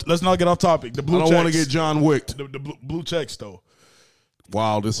not get off. Let's not get off topic. The blue I don't checks. want to get John Wicked. the blue checks though.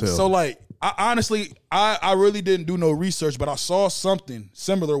 Wild as hell. So like, I honestly, I really didn't do no research, but I saw something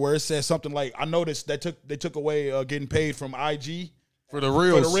similar where it said something like, I noticed they took away getting paid from IG for the for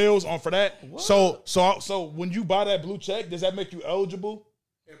reals, the reels on for that. So when you buy that blue check, does that make you eligible?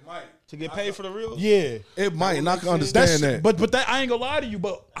 To get paid for the real? Yeah, It might, and I can that's understand that. but that I ain't gonna lie to you.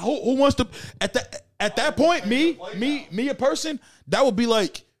 But who wants to at that point? Me a person that would be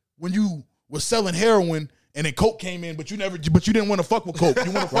like when you was selling heroin. And then coke came in, but you didn't want to fuck with coke.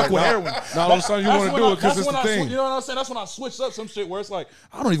 You want to fuck with heroin. Now all of a sudden you That's want to when do I- it because that's it's when the I thing. You know what I'm saying? That's when I switched up some shit where it's like,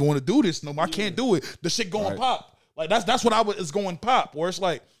 I don't even want to do this no more. I can't do it. The shit going pop. Like that's what is going pop. Where it's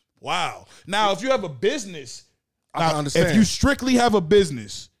like, wow. Now if you have a business, I can understand. if you strictly have a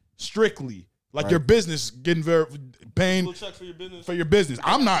business, like your business getting paying Blue check for your business. for your business.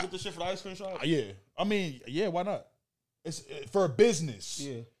 I'm not. Get the shit for the ice cream shop. Yeah, I mean, yeah. Why not? It's for a business.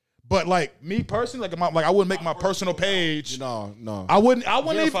 Yeah. But like me personally, like I wouldn't make my personal page. No. I wouldn't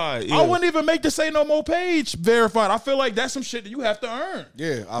Verified, even. yeah. I wouldn't even make the say no more page verified. I feel like that's some shit that you have to earn.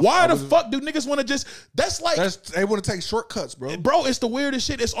 Yeah, Why I the was- fuck do niggas want to just? That's like, They want to take shortcuts, bro. bro. It's the weirdest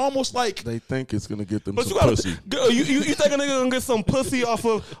shit. It's almost like they think it's gonna get them But some you gotta, pussy. girl, you think a nigga gonna get some pussy off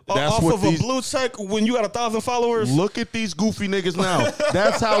of That's what a these- blue check when you got 1,000 followers? Look at these goofy niggas now.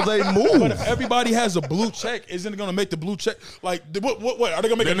 That's how they but move. if everybody has a blue check, isn't it gonna make the blue check like what are they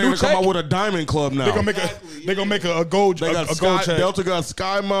gonna make Then a they're new gonna come check? out with a diamond club now. They're gonna make a gold. They got a gold Sky, check. Delta got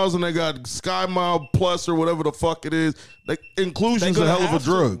Sky Miles and they got Sky Mile Plus or whatever the fuck it is. Inclusion's They a gonna hell of a have to.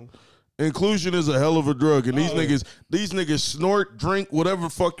 drug. Inclusion is a hell of a drug, and these niggas snort, drink, whatever the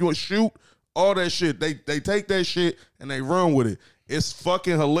fuck you want, shoot, all that shit. They take that shit and they run with it. It's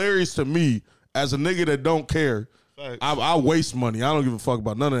fucking hilarious to me as a nigga that don't care. I waste money. I don't give a fuck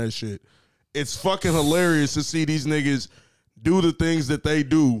about none of that shit. It's fucking hilarious to see these niggas do the things that they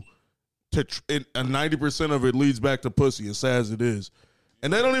do. And 90% of it leads back to pussy, as sad as it is.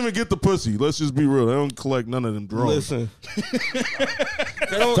 And they don't even get the pussy. Let's just be real. They don't collect none of them drugs. Listen.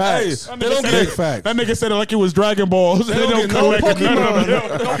 They don't, Facts. hey, they don't Big get facts. That nigga said it like it was Dragon Balls. They don't get no collect none of them.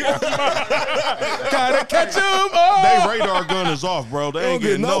 Pokemon. Gotta catch them. Oh. They radar gun is off, bro. They ain't get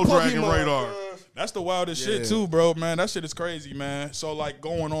getting no no dragon Pokemon. radar. That's the wildest shit too, bro. Man, that shit is crazy, man. So like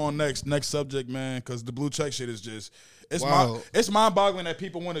going on next subject, man, because the blue check shit is just it's mind boggling that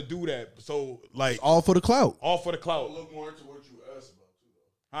people want to do that. So like All for the clout. all for the clout. Look more into what you asked about too,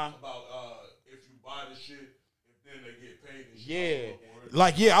 though. Huh? About if you buy the shit, if then they get paid. And shit. Yeah.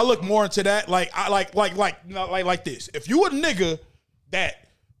 Like, yeah, I look more into that. Like, I like this. If you a nigga that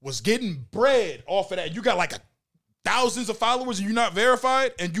was getting bread off of that, you got like thousands of followers and you're not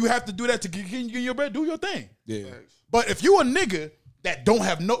verified, and you have to do that to get your bread, do your thing. Yeah. But if you a nigga that don't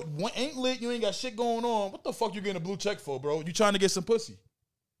have ain't lit, you ain't got shit going on, what the fuck you getting a blue check for, bro? You trying to get some pussy.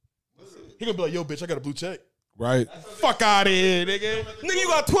 He gonna be like, yo, bitch, I got a blue check. Right. Fuck out of here, nigga. Nigga, you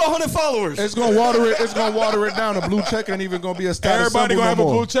got 1,200 followers. It's gonna water it. It's gonna water it down. The blue check ain't even gonna be a status Everybody symbol gonna have no a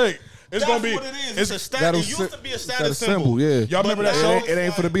more. blue check. It's gonna be. What it is. It's a status. That'll It used to be a that status symbol. symbol. Yeah. Y'all remember that It show?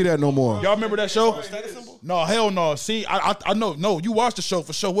 ain't for to be that no more. Y'all remember that show? Status symbol? No, hell no. See, I know. No, you watched the show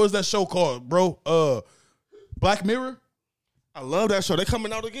for sure. What is that show called, bro? Black Mirror. I love that show. They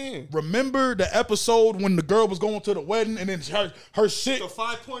coming out again. Remember the episode when the girl was going to the wedding and then her shit. The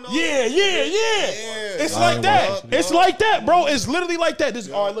 5.0. Yeah. It's like that. It's like that, bro. It's literally like that.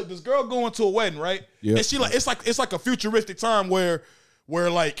 All right, look, this girl going to a wedding, right? Yeah. And she like it's like a futuristic time where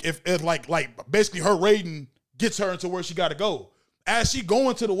like if like basically her rating gets her into where she got to go. As she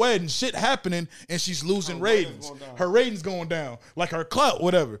going to the wedding, shit happening, and she's losing ratings. Her ratings going down, like her clout,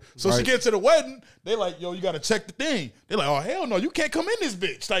 whatever. So she gets to the wedding, they like, yo, you got to check the thing. They're like, oh hell no, you can't come in this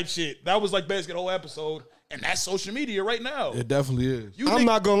bitch type shit. That was like basically the whole episode, and that's social media right now. It definitely is. I'm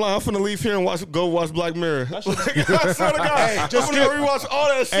not gonna lie. I'm finna leave here and go watch Black Mirror. I swear to God. Hey, just I'm gonna skip- rewatch all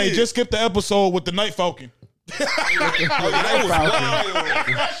that shit. Hey, just skip the episode with the Night Falcon.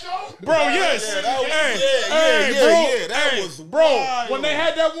 Bro, yes. That was bro. wild. When they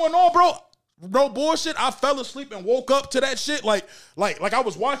had that one on, bro, no bullshit. I fell asleep and woke up to that shit. Like I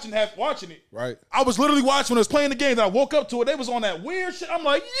was watching it. Right. I was literally watching when I was playing the game. And I woke up to it. They was on that weird shit. I'm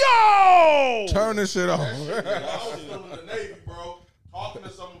like, yo, Turn this shit off. I was still in the Navy, bro. Talking to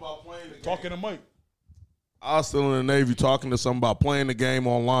someone about playing the game. talking to Mike. I was still in the Navy talking to someone about playing the game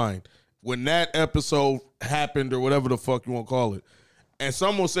online. When that episode happened or whatever the fuck you want to call it, and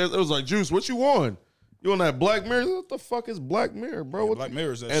someone says, it was like, Juice, what you on? You on that Black Mirror? What the fuck is Black Mirror, bro? What Black the-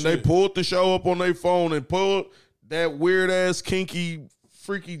 Mirror is that And shit. they pulled the show up on their phone and pulled that weird-ass, kinky,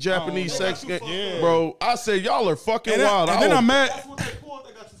 freaky Japanese sex game. Yeah. Bro, I said, y'all are fucking And wild. then I'm mad. That's what they pulled.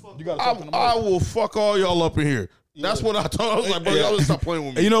 They got you fucked. You gotta talk to the I Mike. will fuck all y'all up in here. That's what I told. I was like, bro, y'all just stop playing with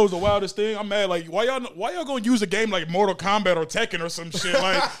And me. you know what's the wildest thing? I'm mad. Like, why y'all gonna use a game like Mortal Kombat or Tekken or some shit?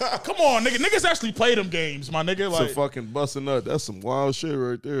 Like, come on, nigga. Niggas actually play them games, my nigga. It's a Like, fucking busting nut. That's some wild shit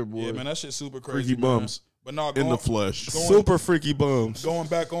right there, boy. yeah, man, that shit's super crazy. Freaky man. bums. But no, in the flesh. Super freaky bums. Going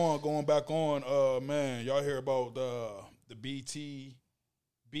back on. Man, y'all hear about the BT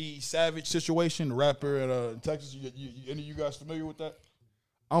B Savage situation, the rapper in Texas? Any of you guys familiar with that?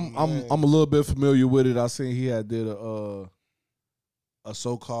 I'm a little bit familiar with it. I seen he had did a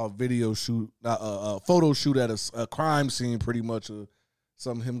so-called video shoot, a photo shoot at a crime scene, pretty much.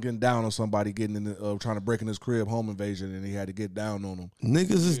 Something him getting down on somebody, getting in trying to break in his crib, home invasion, and he had to get down on him.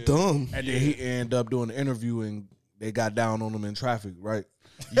 Niggas is dumb. And then he ended up doing an interview, and they got down on him in traffic, right?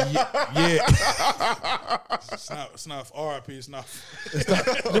 Yeah. It's not RIP. It's not.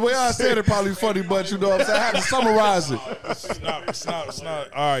 The way I said it probably funny, but you know what I'm saying? I had to summarize it. It's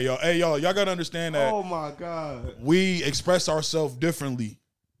not. All right, y'all. Hey, y'all gotta understand that Oh my God. we express ourselves differently.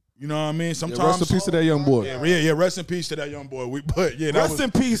 You know what I mean? Sometimes. Rest in peace to that young boy. Yeah. Rest in peace to that young boy. That Rest was,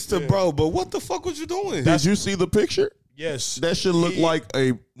 in peace to bro, but what the fuck was you doing? Did you see the picture? yes. That should look like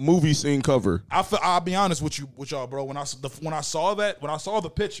a movie scene cover. I'll be honest with y'all, bro. When I saw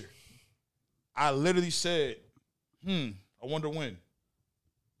the picture, I literally said, I wonder when.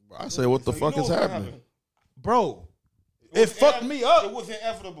 I said, what the fuck is happening? Bro, it fucked me up. It was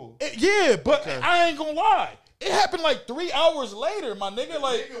inevitable. Yeah, but I ain't gonna lie. It happened like 3 hours later, my nigga.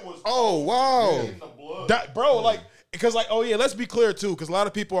 Like, Oh wow. that, bro, like, because like, oh yeah, let's be clear too, because a lot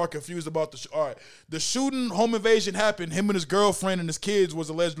of people are confused about the shooting, home invasion happened. Him and his girlfriend and his kids was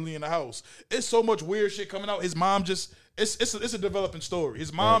allegedly in the house. It's so much weird shit coming out. His mom just, it's a developing story.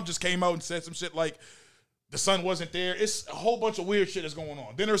 His mom just came out and said some shit like the son wasn't there. It's a whole bunch of weird shit that's going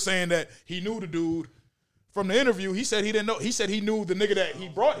on. Then they're saying that he knew the dude. From the interview, he said he didn't know. He said he knew the nigga that he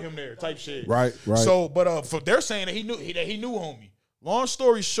brought him there, type shit. Right. So, but they're saying that he knew homie. Long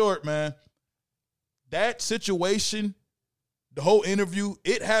story short, man, that situation, the whole interview,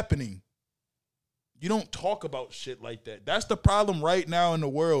 it happening. You don't talk about shit like that. That's the problem right now in the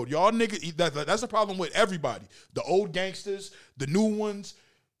world. Y'all niggas, that's the problem with everybody. The old gangsters, the new ones.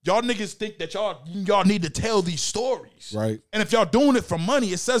 Y'all niggas think that y'all need to tell these stories, Right. And if y'all doing it for money,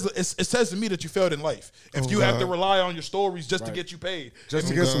 it says to me that you failed in life. If you have to rely on your stories just to get you paid, Just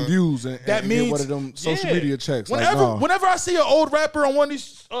to get some views and that means get one of them social yeah. media checks. Whenever I see an old rapper on one of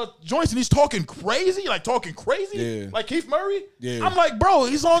these joints and he's talking crazy, Yeah. like Keith Murray, Yeah. I'm like, bro,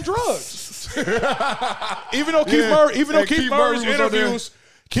 he's on drugs. even though Keith Murray's Murray was on there. interviews.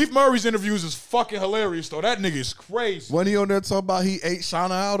 Keith Murray's interviews is fucking hilarious though. That nigga is crazy. When he on there talking about he ate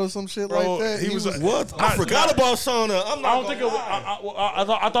Shauna out or some shit Bro, like that, he was What? I forgot about Shauna. I'm I not don't think it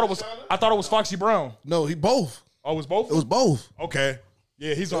was. I thought it was Foxy Brown. No, he both. Oh, it was both. It was both. Okay.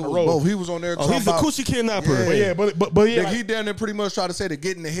 Yeah, he's on It the was road. both. He was on there Oh, talking he's a about. coochie kidnapper. Yeah. But yeah, Like, he down there pretty much tried to say the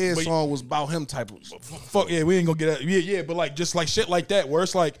Get in the Head But- song was about him type of. fuck yeah, we ain't gonna get that. Yeah, but like just like shit like that, where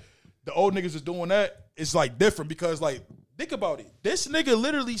it's like the old niggas is doing that, it's like different because like Think about it. This nigga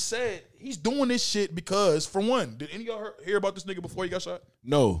literally said he's doing this shit because, for one, did any of y'all hear about this nigga before he got shot?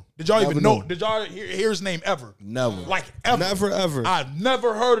 No. Did y'all Never even know? knew. Did y'all hear his name ever? Never. Like ever? Never ever. I've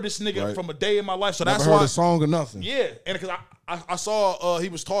never heard of this nigga Right. from a day in my life. So Never that's heard why. a song or nothing. Yeah, and because I saw he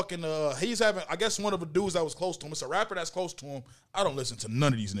was talking. He's having, I guess, one of the dudes that was close to him. It's a rapper that's close to him. I don't listen to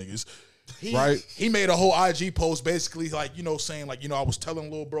none of these niggas. Right. He made a whole IG post basically like, saying like, I was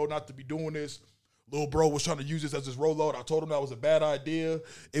telling Lil Bro not to be doing this. Lil Bro was trying to use this as his rollout. I told him that was a bad idea.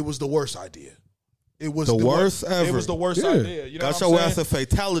 It was the worst idea. It was The worst It ever. was the worst Yeah. idea. You know Got what your I'm ass saying? a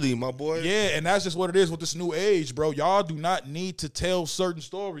fatality, my boy. Yeah, and that's just what it is with this new age, bro. Y'all do not need to tell certain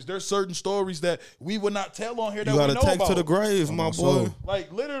stories. There's certain stories that we would not tell on here that You we gotta know take about. to the grave, my boy.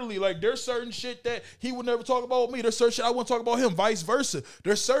 Like literally, like there's certain shit that he would never talk about with me. There's certain shit I wouldn't talk about him. Vice versa.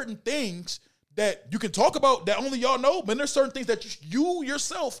 There's certain things that you can talk about that only y'all know, but there's certain things that you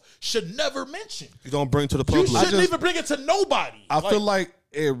yourself should never mention. You don't bring to the You public. shouldn't even bring it to nobody. I feel like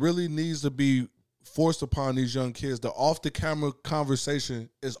it really needs to be forced upon these young kids. The off the camera conversation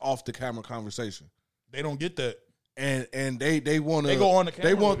is off the camera conversation. they don't get that. And they want to They go on the camera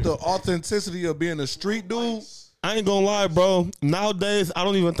They want with the authenticity of being a street dude. I ain't gonna lie, bro. Nowadays, I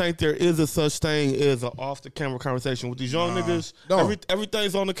don't even think there is a such thing as an off the camera conversation with these young niggas. No.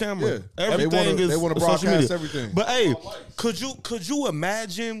 Everything's on the camera. Yeah. Everything They wanna is social broadcast media. everything. But hey, could you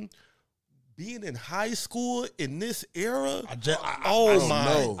imagine being in high school in this era? Oh my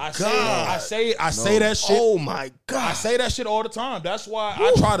know. god! I say that shit. Oh my I god! say that shit all the time. That's why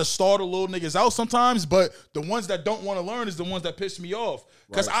I try to start the little niggas out sometimes, but the ones that don't want to learn is the ones that piss me off.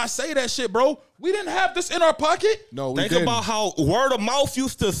 Because I say that shit, bro. We didn't have this in our pocket. No, we Think didn't. about how word of mouth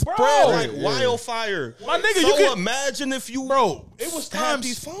used to spread like Yeah. wildfire. My nigga, so you could- imagine if you, Bro, it was had times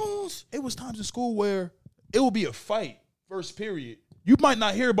these phones. It was times in school where it would be a fight first period. You might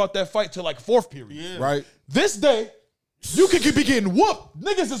not hear about that fight till like fourth period. right? This day, you could be getting whooped.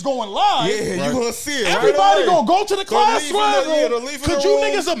 Niggas is going live. Yeah, you gonna see it. Everybody right gonna go to the class leave in the- yeah, room. to leave in Could the you room.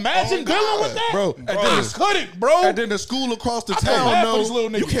 niggas imagine Oh, dealing God. with that? Bro, and then You couldn't, bro. And then the school across the I feel town bad for these knows. little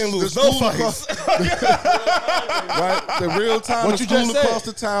niggas. You can't lose The no school fights. Right? The real time, What the you school just said. across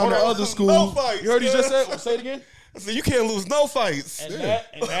the town, Hold the on. other school. No fights. You heard he just said? Well, say it again. So you can't lose no fights.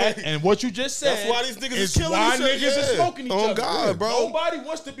 And what you just said. That's why these niggas is is killing why each other. niggas is Yeah. smoking each Oh, other. God, bro. Nobody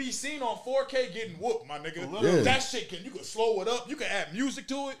wants to be seen on 4K getting whooped, my nigga. Yeah. That shit you can slow it up. You can add music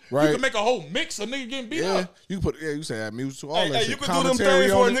to it. Right. You can make a whole mix of nigga getting beat Yeah, up. you put you say that music to all Hey, that shit. you can do them Commentary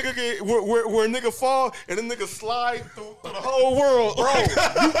things where a on it. nigga get where a nigga fall and then nigga slide through the whole world, bro.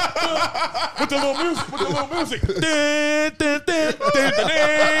 With the little music. With the little music.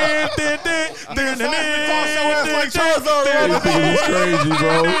 Like Charizard, This nigga is crazy,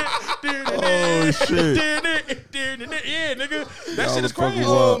 bro. Oh shit. Yeah, nigga. That shit is fucking crazy.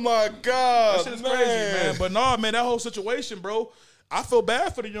 Oh my god, That shit is crazy, man. But nah, man, that whole situation, bro, I feel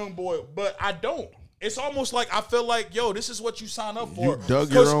bad for the young boy, but I don't. It's almost like I feel like, yo, this is what you sign up for. You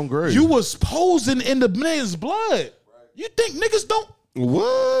dug your 'Cause own grave. You was posing in the man's blood. You think niggas don't?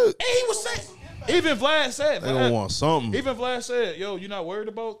 What? And he was saying, even Vlad said, They don't want something. even Vlad said, yo, you not worried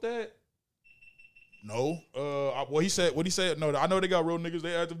about that? No. What he said, no, I know they got real niggas.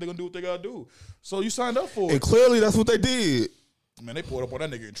 They act if they gonna do what they gotta do. So you signed up for And it. clearly that's what they did. Man, they pulled up on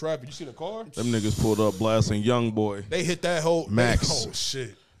that nigga in traffic. You see the car? Them niggas pulled up blasting Young Boy. They hit that whole Max. Oh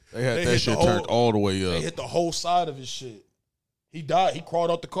shit. They had They that hit shit the turned whole- all the way They up. hit the whole side of his shit. He died. He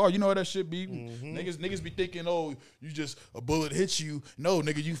crawled out the car. You know how that shit be? Niggas be thinking, oh, you just a bullet hits you. No,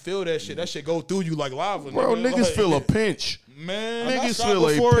 nigga, you feel that shit. That shit go through you like lava. Bro, nigga. niggas Like, feel a pinch. man. Niggas Shot feel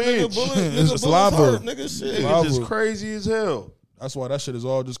a before, pinch. It's lava. Nigga, shit. Niggas just crazy as hell. That's why that shit is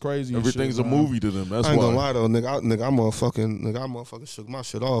all just crazy. and Everything's shit, a man. movie to them. That's I ain't gonna why. lie though, nigga. I motherfucking shook my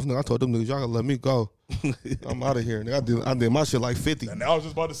shit off. Nigga, I told them niggas y'all gotta let me go. I'm out of here. Nigga, I did my shit like 50. And I was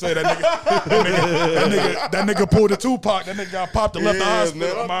just about to say that nigga, that nigga pulled the Tupac. That nigga got popped and left the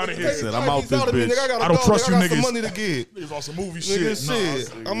hospital. I'm out of here. Said, I'm out this bitch. I don't trust you I got some niggas. money to get. Niggas on some movie Nigga, shit.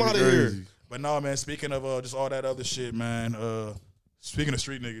 shit. I'm out of here. Crazy. But no, man, speaking of just all that other shit, man, speaking of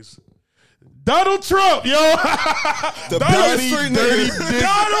street niggas, Donald Trump, yo. The Donald biggest street nigga.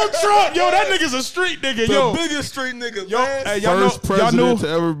 Donald Trump, yo, that nigga's a street nigga, The yo. biggest street nigga, Yo, man. hey, y'all know, First president to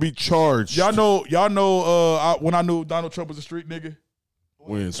ever be charged. y'all know, when I knew Donald Trump was a street nigga,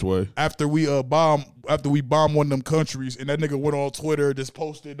 When, Sway? after we bombed one of them countries, and that nigga went on Twitter, just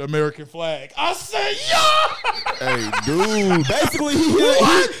posted the American flag. I said, yo, Hey, dude. Basically, he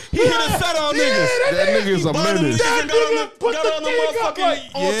hit a set on niggas. That nigga's a menace. that Got on nigga the- put got the on the thing up motherfucking- like,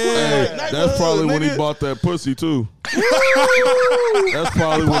 on yeah. Twitter. Hey, that's probably when he nigga. bought that pussy, too. That's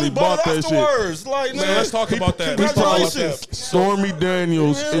probably when he bought that shit. afterwards. Like, Man, let's talk about that. Congratulations. Stormy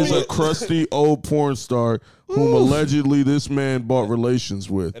Daniels is a crusty old porn star whom allegedly this man bought relations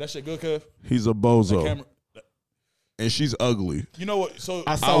with. Hey, that shit good, Kev? He's a bozo. Camera. And she's ugly. You know what? So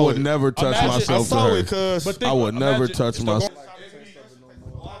I would never touch Imagine- myself I saw to it, her. cuz. But I would never imagine- touch myself.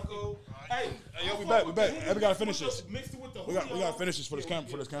 Hey, yo, we back. Hey, we gotta finish this. We gotta finish this for this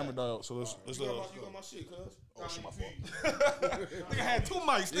camera dial. So let's You got my shit, cuz. oh, shit, my fault. Nigga had 2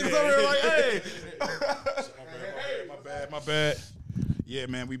 mics. Niggas over there like, hey. My bad. Yeah,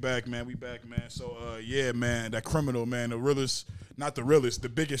 man, we back, man. So, yeah, man, that criminal, man, the realest, not the realest, the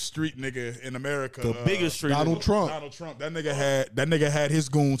biggest street nigga in America. The biggest street. Donald Trump. Donald Trump. That nigga had his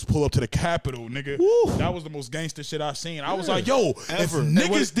goons pull up to the Capitol, nigga. Woo. That was the most gangster shit I seen. I was like, yo, if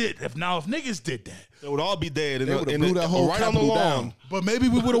niggas did that, They would all be dead. They would've blew that whole right on the Capitol lawn. down. but maybe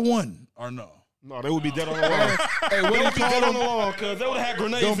we would have won or no. No, they would be dead on the lawn. Hey, what They do you would be dead call on the them? lawn, cuz. They would have had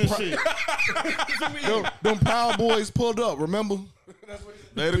grenades and shit. Them Proud Boys pulled up, remember?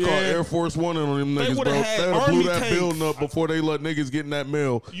 They'd have called Air Force One on them They niggas, bro. would've They'd had have blew army that tanks. building up before they let niggas get in that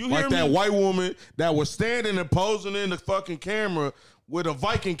mail. You like hear that me? white woman that was standing and posing in the fucking camera with a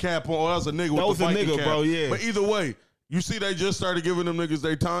Viking cap on. Oh, that was a nigga That with was the a Viking nigga, cap. bro, yeah. But either way, you see they just started giving them niggas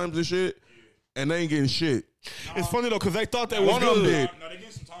their times and shit, and they ain't getting shit. It's funny, though, because they thought they was One of them good. did. No, they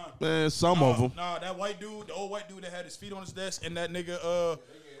get some time. Man, some of them. Nah, that white dude, the old white dude that had his feet on his desk, and that nigga,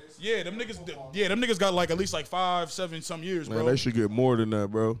 them niggas got like at least like 5, 7 some years, bro. Man, they should get more than that,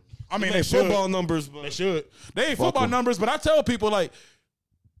 bro. I mean, They they should. football numbers, but They should. They ain't Fuck football 'em. numbers, but I tell people like,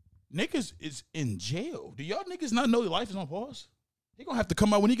 niggas is in jail. Do y'all niggas not know your life is on pause? He gonna have to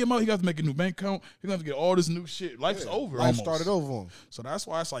come out when he get out. He got to make a new bank account. He gonna have to get all this new shit. Life's over. Life almost. started over on. So that's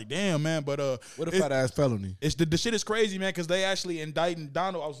why it's like, damn, man. But What a it- fat ass felony. It's the shit is crazy, man, because they actually indicting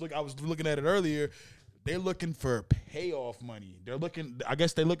Donald. I was looking at it earlier. They're looking for payoff money. They're looking. I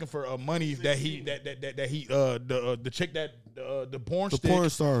guess they're looking for money that he the chick that the porn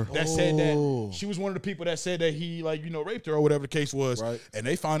star that said that she was one of the people that said that he raped her or whatever the case was. Right. And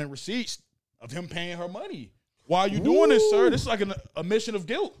they finding receipts of him paying her money. Why are you doing this, sir? This is like an admission of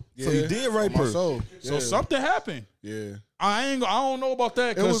guilt. Yeah. So you did rape On my her. soul. So Yeah. something happened. Yeah. I don't know about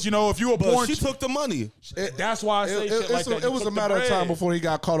that because was- if you a But porn, she took the money. that's why I say shit like that. It was a matter of time before he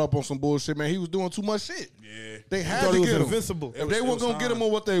got caught up on some bullshit, man. He was doing too much shit. Yeah. They had thought to he was get him. invincible. If they It weren't was gonna get time. him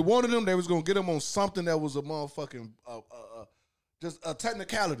on what they wanted him, they was gonna get him on something that was a motherfucking just a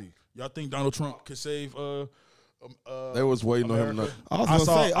technicality. Y'all think Donald Trump could save? They was waiting on him. America? To, I was gonna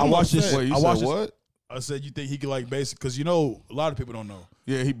say, I watched this. wait, you I said watched what? I said you think he could like basic because a lot of people don't know.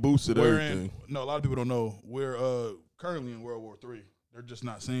 Yeah, he boosted We're everything. a lot of people don't know. We're currently in World War III. They're just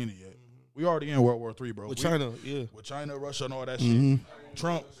not saying it yet. We already in World War III, bro. With China, yeah. With China, Russia, and all that shit.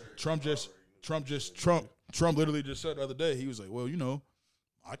 Trump literally just said the other day. He was like, "Well,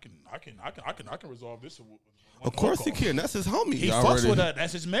 I can resolve this." Of course he can. That's his homie. He Y'all fucks ready? with that.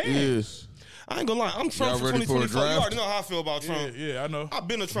 That's his man. Yes. I ain't gonna lie. I'm Trump Y'all for ready for a 2024. You draft? already know how I feel about Trump. Yeah, I know. I've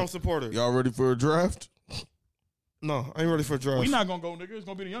been a Trump supporter. Y'all ready for a draft? No, I ain't ready for a draft. We not gonna go, nigga. It's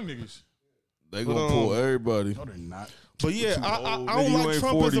gonna be the young niggas. They gonna pull everybody. No, they're not. But yeah, Too I old. don't Nigga, you like ain't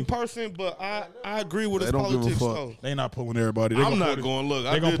Trump 40. as a person, but I agree with They his don't give a politics fuck. though. They not pulling everybody. They I'm gonna not pull the- going. Look,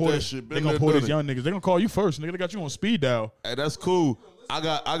 I They gonna did pull that this. shit. They Been gonna there, pull these done it. young niggas. They gonna call you first, nigga. They got you on speed dial. Hey, that's cool. I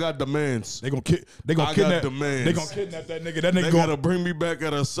got demands. They gonna I got kidnap. demands. They gonna kidnap that nigga. That nigga They gonna. gotta bring me back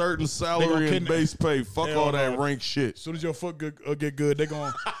at a certain salary and kidnap- base pay. Fuck Hell all that no. rank shit. As soon as your foot get good, they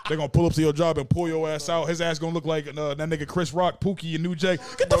gonna pull up to your job and pull your ass out. His ass gonna look like that nigga Chris Rock, Pookie, and New Jack.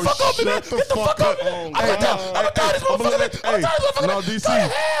 Get the fuck off me, man! Get the fuck off me! I'm gonna die this motherfucker. No,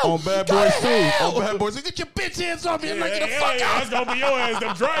 DC on Bad Boys too. On Bad Boys, get your bitch hands on me. I'm like, get the fuck out. That's gonna be your ass.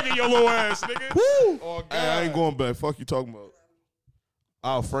 Them dragging your little ass, nigga. Woo! Oh, God. Hey, I ain't going back. Fuck you talking about.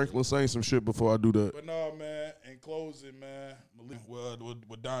 I'll Franklin saying some shit before I do that. But no, man. In closing, man,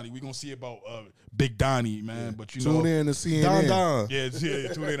 with Donnie, we gonna see about Big Donnie, man. But you Tune know, in to CNN. Don. yeah,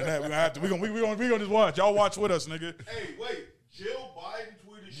 tune in to that. We gonna have to. We gonna just watch. Y'all watch with us, nigga. Hey, wait. Jill Biden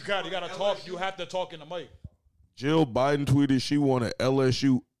tweeted. You gotta talk. You have to talk in the mic. Jill Biden tweeted she wanted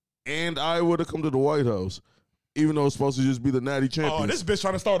LSU and Iowa to come to the White House, even though it's supposed to just be the Natty Champions. Oh, this bitch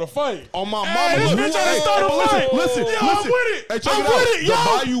trying to start a fight. On my Hey, mama, this bitch trying to start a fight. Listen, Yo, I'm with it. Hey, check I'm it out. with it, yo.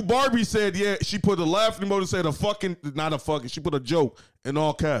 The Bayou Barbie said, yeah, she put a laughing emoji, said not a fucking, she put a joke in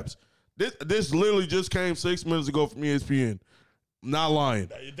all caps. This literally just came 6 minutes ago from ESPN. Not lying.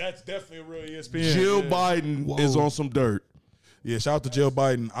 That's definitely a real ESPN. Jill yeah. Biden is on some dirt. Yeah, shout out to Jill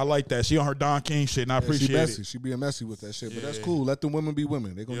Biden. I like that. She on her Don King shit, and I She appreciate messy. it. She being messy with that shit, but that's cool. Let the women be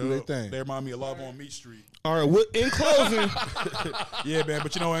women. They gonna do their thing. They remind me of Love on Meat Street. All right, in closing, Yeah, man.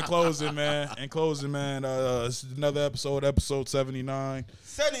 But in closing, man. This is another episode 79.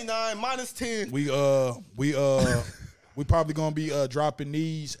 79 minus 10. We probably gonna be dropping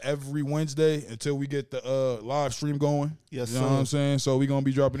these every Wednesday until we get the live stream going. Yes, you know sir. what I'm saying? So we gonna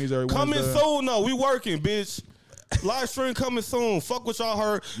be dropping these every Coming Wednesday. soon, though. We working, bitch. Live stream coming soon. Fuck what y'all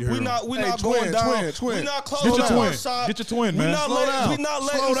heard. We not going down. twin. We not closing Get your down twin. our shop. Get your twin, We man. not Slow letting, down. we not Slow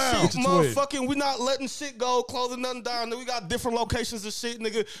letting down. shit, Get your twin. motherfucking. We not letting shit go. Closing nothing down. Nigga, we got different locations and shit,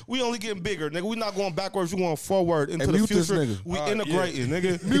 nigga. We only getting bigger, nigga. We not going backwards. We going forward into the mute this future. nigga. We integrating,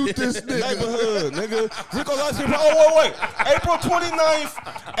 nigga. Mute this nigga. Neighborhood, nigga. Rico Lights. Oh, wait. April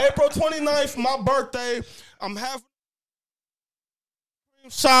 29th, my birthday. I'm having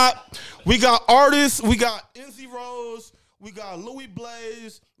shop. We got artists. We got Enzy Rose. We got Louis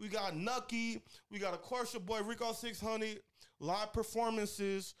Blaze. We got Nucky. We got, of course, your boy Rico 600. Live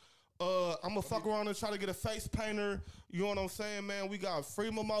performances. I'm going to fuck around and try to get a face painter. You know what I'm saying, man? We got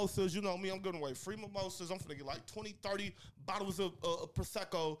free mimosas. You know me, I'm giving away free mimosas. I'm going to get like 20, 30 bottles of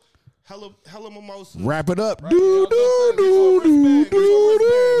Prosecco. Hella mimosas. Wrap it up.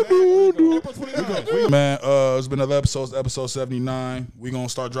 Man, it's been another episode 79. We gonna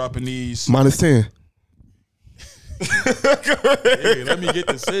start dropping these. Minus 10. Hey, let me get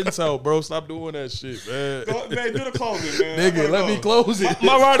the sentence out, bro. Stop doing that shit, man. Man, do the closing, man. Nigga, let me close it.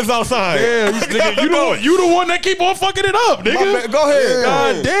 My ride is outside. Damn, nigga, you the one that keep on fucking it up, nigga. Go ahead.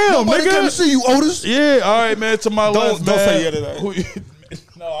 God damn, Nobody nigga. came to see you, Otis. Yeah, all right, man. To my left, don't man. say yeah to that.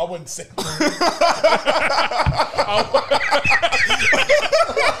 No, I wouldn't say.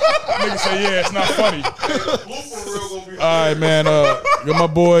 Nigga say yeah, it's not funny. All right, man. Got my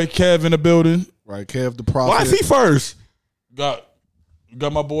boy Kev in the building. Right, Kev the Prophet. Why is he first? Got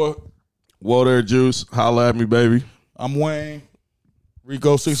my boy. Whoa there, Juice. Holla at me, baby. I'm Wayne.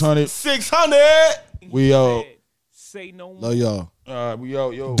 Rico 600. 600. We out. Say no more. Love y'all. All right, we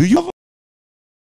out, yo. Do you